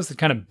elbows that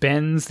kind of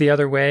bends the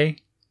other way.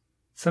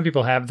 Some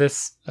people have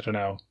this. I don't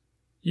know.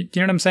 You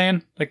know what I'm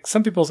saying? Like,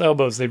 some people's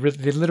elbows, they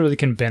literally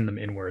can bend them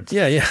inwards.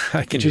 Yeah,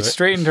 I can do it. She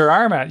straightened her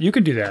arm out. You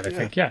can do that, I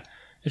think, yeah.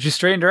 And she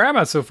straightened her arm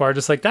out so far,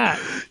 just like that.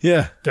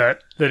 Yeah.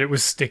 That it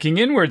was sticking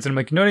inwards. And I'm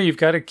like, no, you've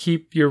got to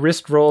keep your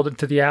wrist rolled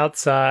to the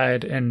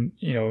outside and,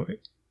 you know,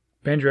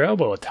 bend your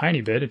elbow a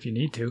tiny bit if you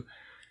need to.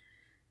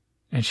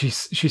 And she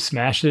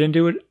smashed it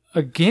into it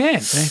again. And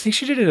I think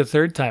she did it a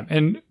third time.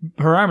 And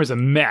her arm is a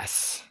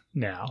mess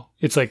now.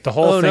 It's like the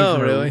whole thing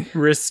from her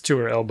wrist to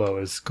her elbow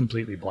is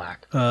completely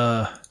black.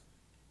 So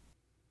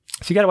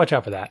you got to watch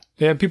out for that.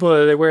 Yeah,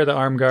 people, they wear the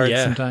arm guards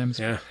sometimes.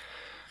 Yeah.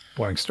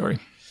 Boring story.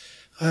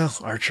 Well,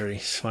 archery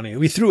is funny.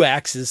 We threw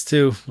axes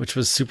too, which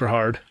was super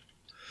hard.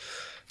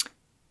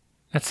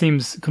 That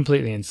seems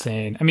completely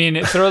insane. I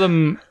mean, throw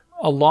them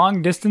a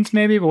long distance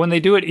maybe, but when they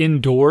do it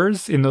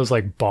indoors in those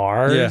like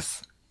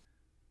bars,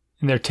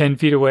 and they're 10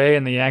 feet away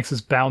and the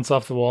axes bounce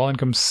off the wall and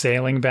come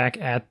sailing back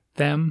at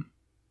them.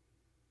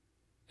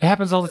 It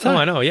happens all the time. Oh,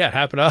 I know. Yeah, it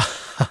happened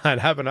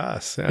to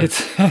us. Yeah.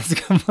 It's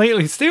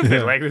completely stupid.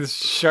 Yeah. Like this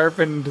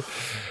sharpened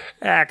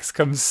axe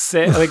comes,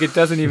 like it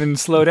doesn't even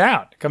slow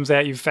down. It comes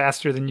at you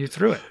faster than you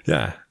threw it.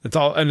 Yeah. It's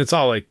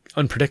all like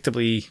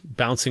unpredictably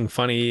bouncing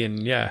funny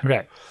and yeah.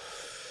 Right.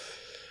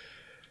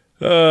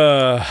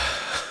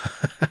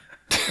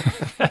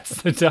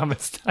 That's the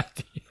dumbest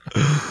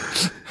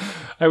idea.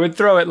 I would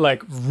throw it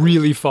like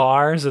really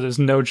far so there's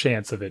no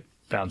chance of it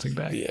bouncing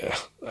back. Yeah,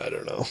 I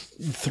don't know.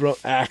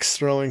 Axe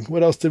throwing.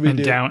 What else did we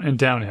do?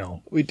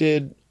 Downhill. We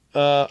did.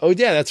 Oh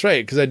yeah, that's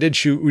right. Because I did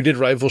shoot. We did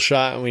rifle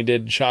shot and we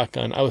did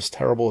shotgun. I was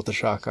terrible with the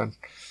shotgun.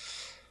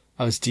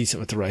 I was decent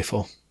with the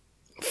rifle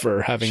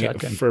for having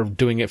shotgun. For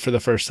doing it for the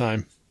first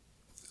time.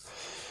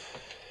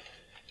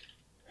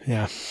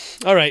 Yeah.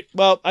 All right.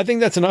 Well, I think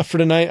that's enough for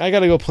tonight. I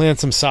got to go plan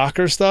some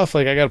soccer stuff.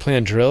 Like I got to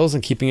plan drills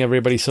and keeping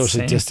everybody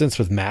socially distanced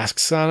with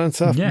masks on and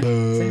stuff. Yeah.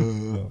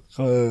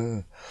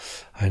 Same.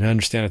 I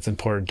understand it's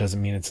important.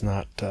 Doesn't mean it's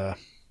not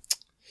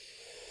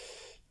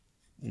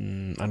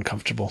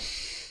uncomfortable.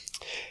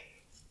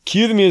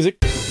 Cue the music.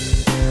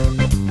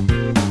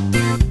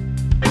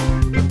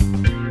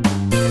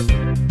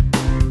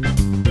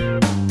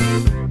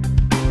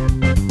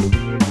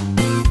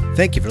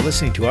 Thank you for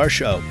listening to our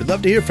show. We'd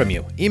love to hear from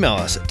you. Email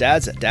us at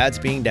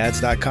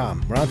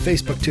dads@dadsbeingdads.com. We're on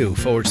Facebook too,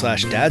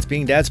 /Dads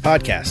Being Dads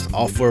Podcast.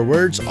 All 4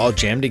 words, all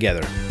jammed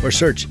together. Or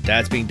search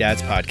Dads Being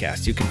Dads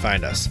Podcast. You can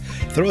find us.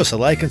 Throw us a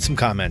like and some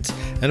comments.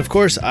 And of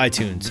course,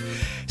 iTunes.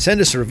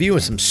 Send us a review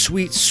and some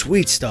sweet,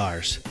 sweet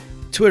stars.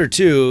 Twitter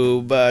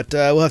too, but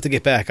we'll have to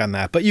get back on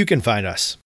that. But you can find us.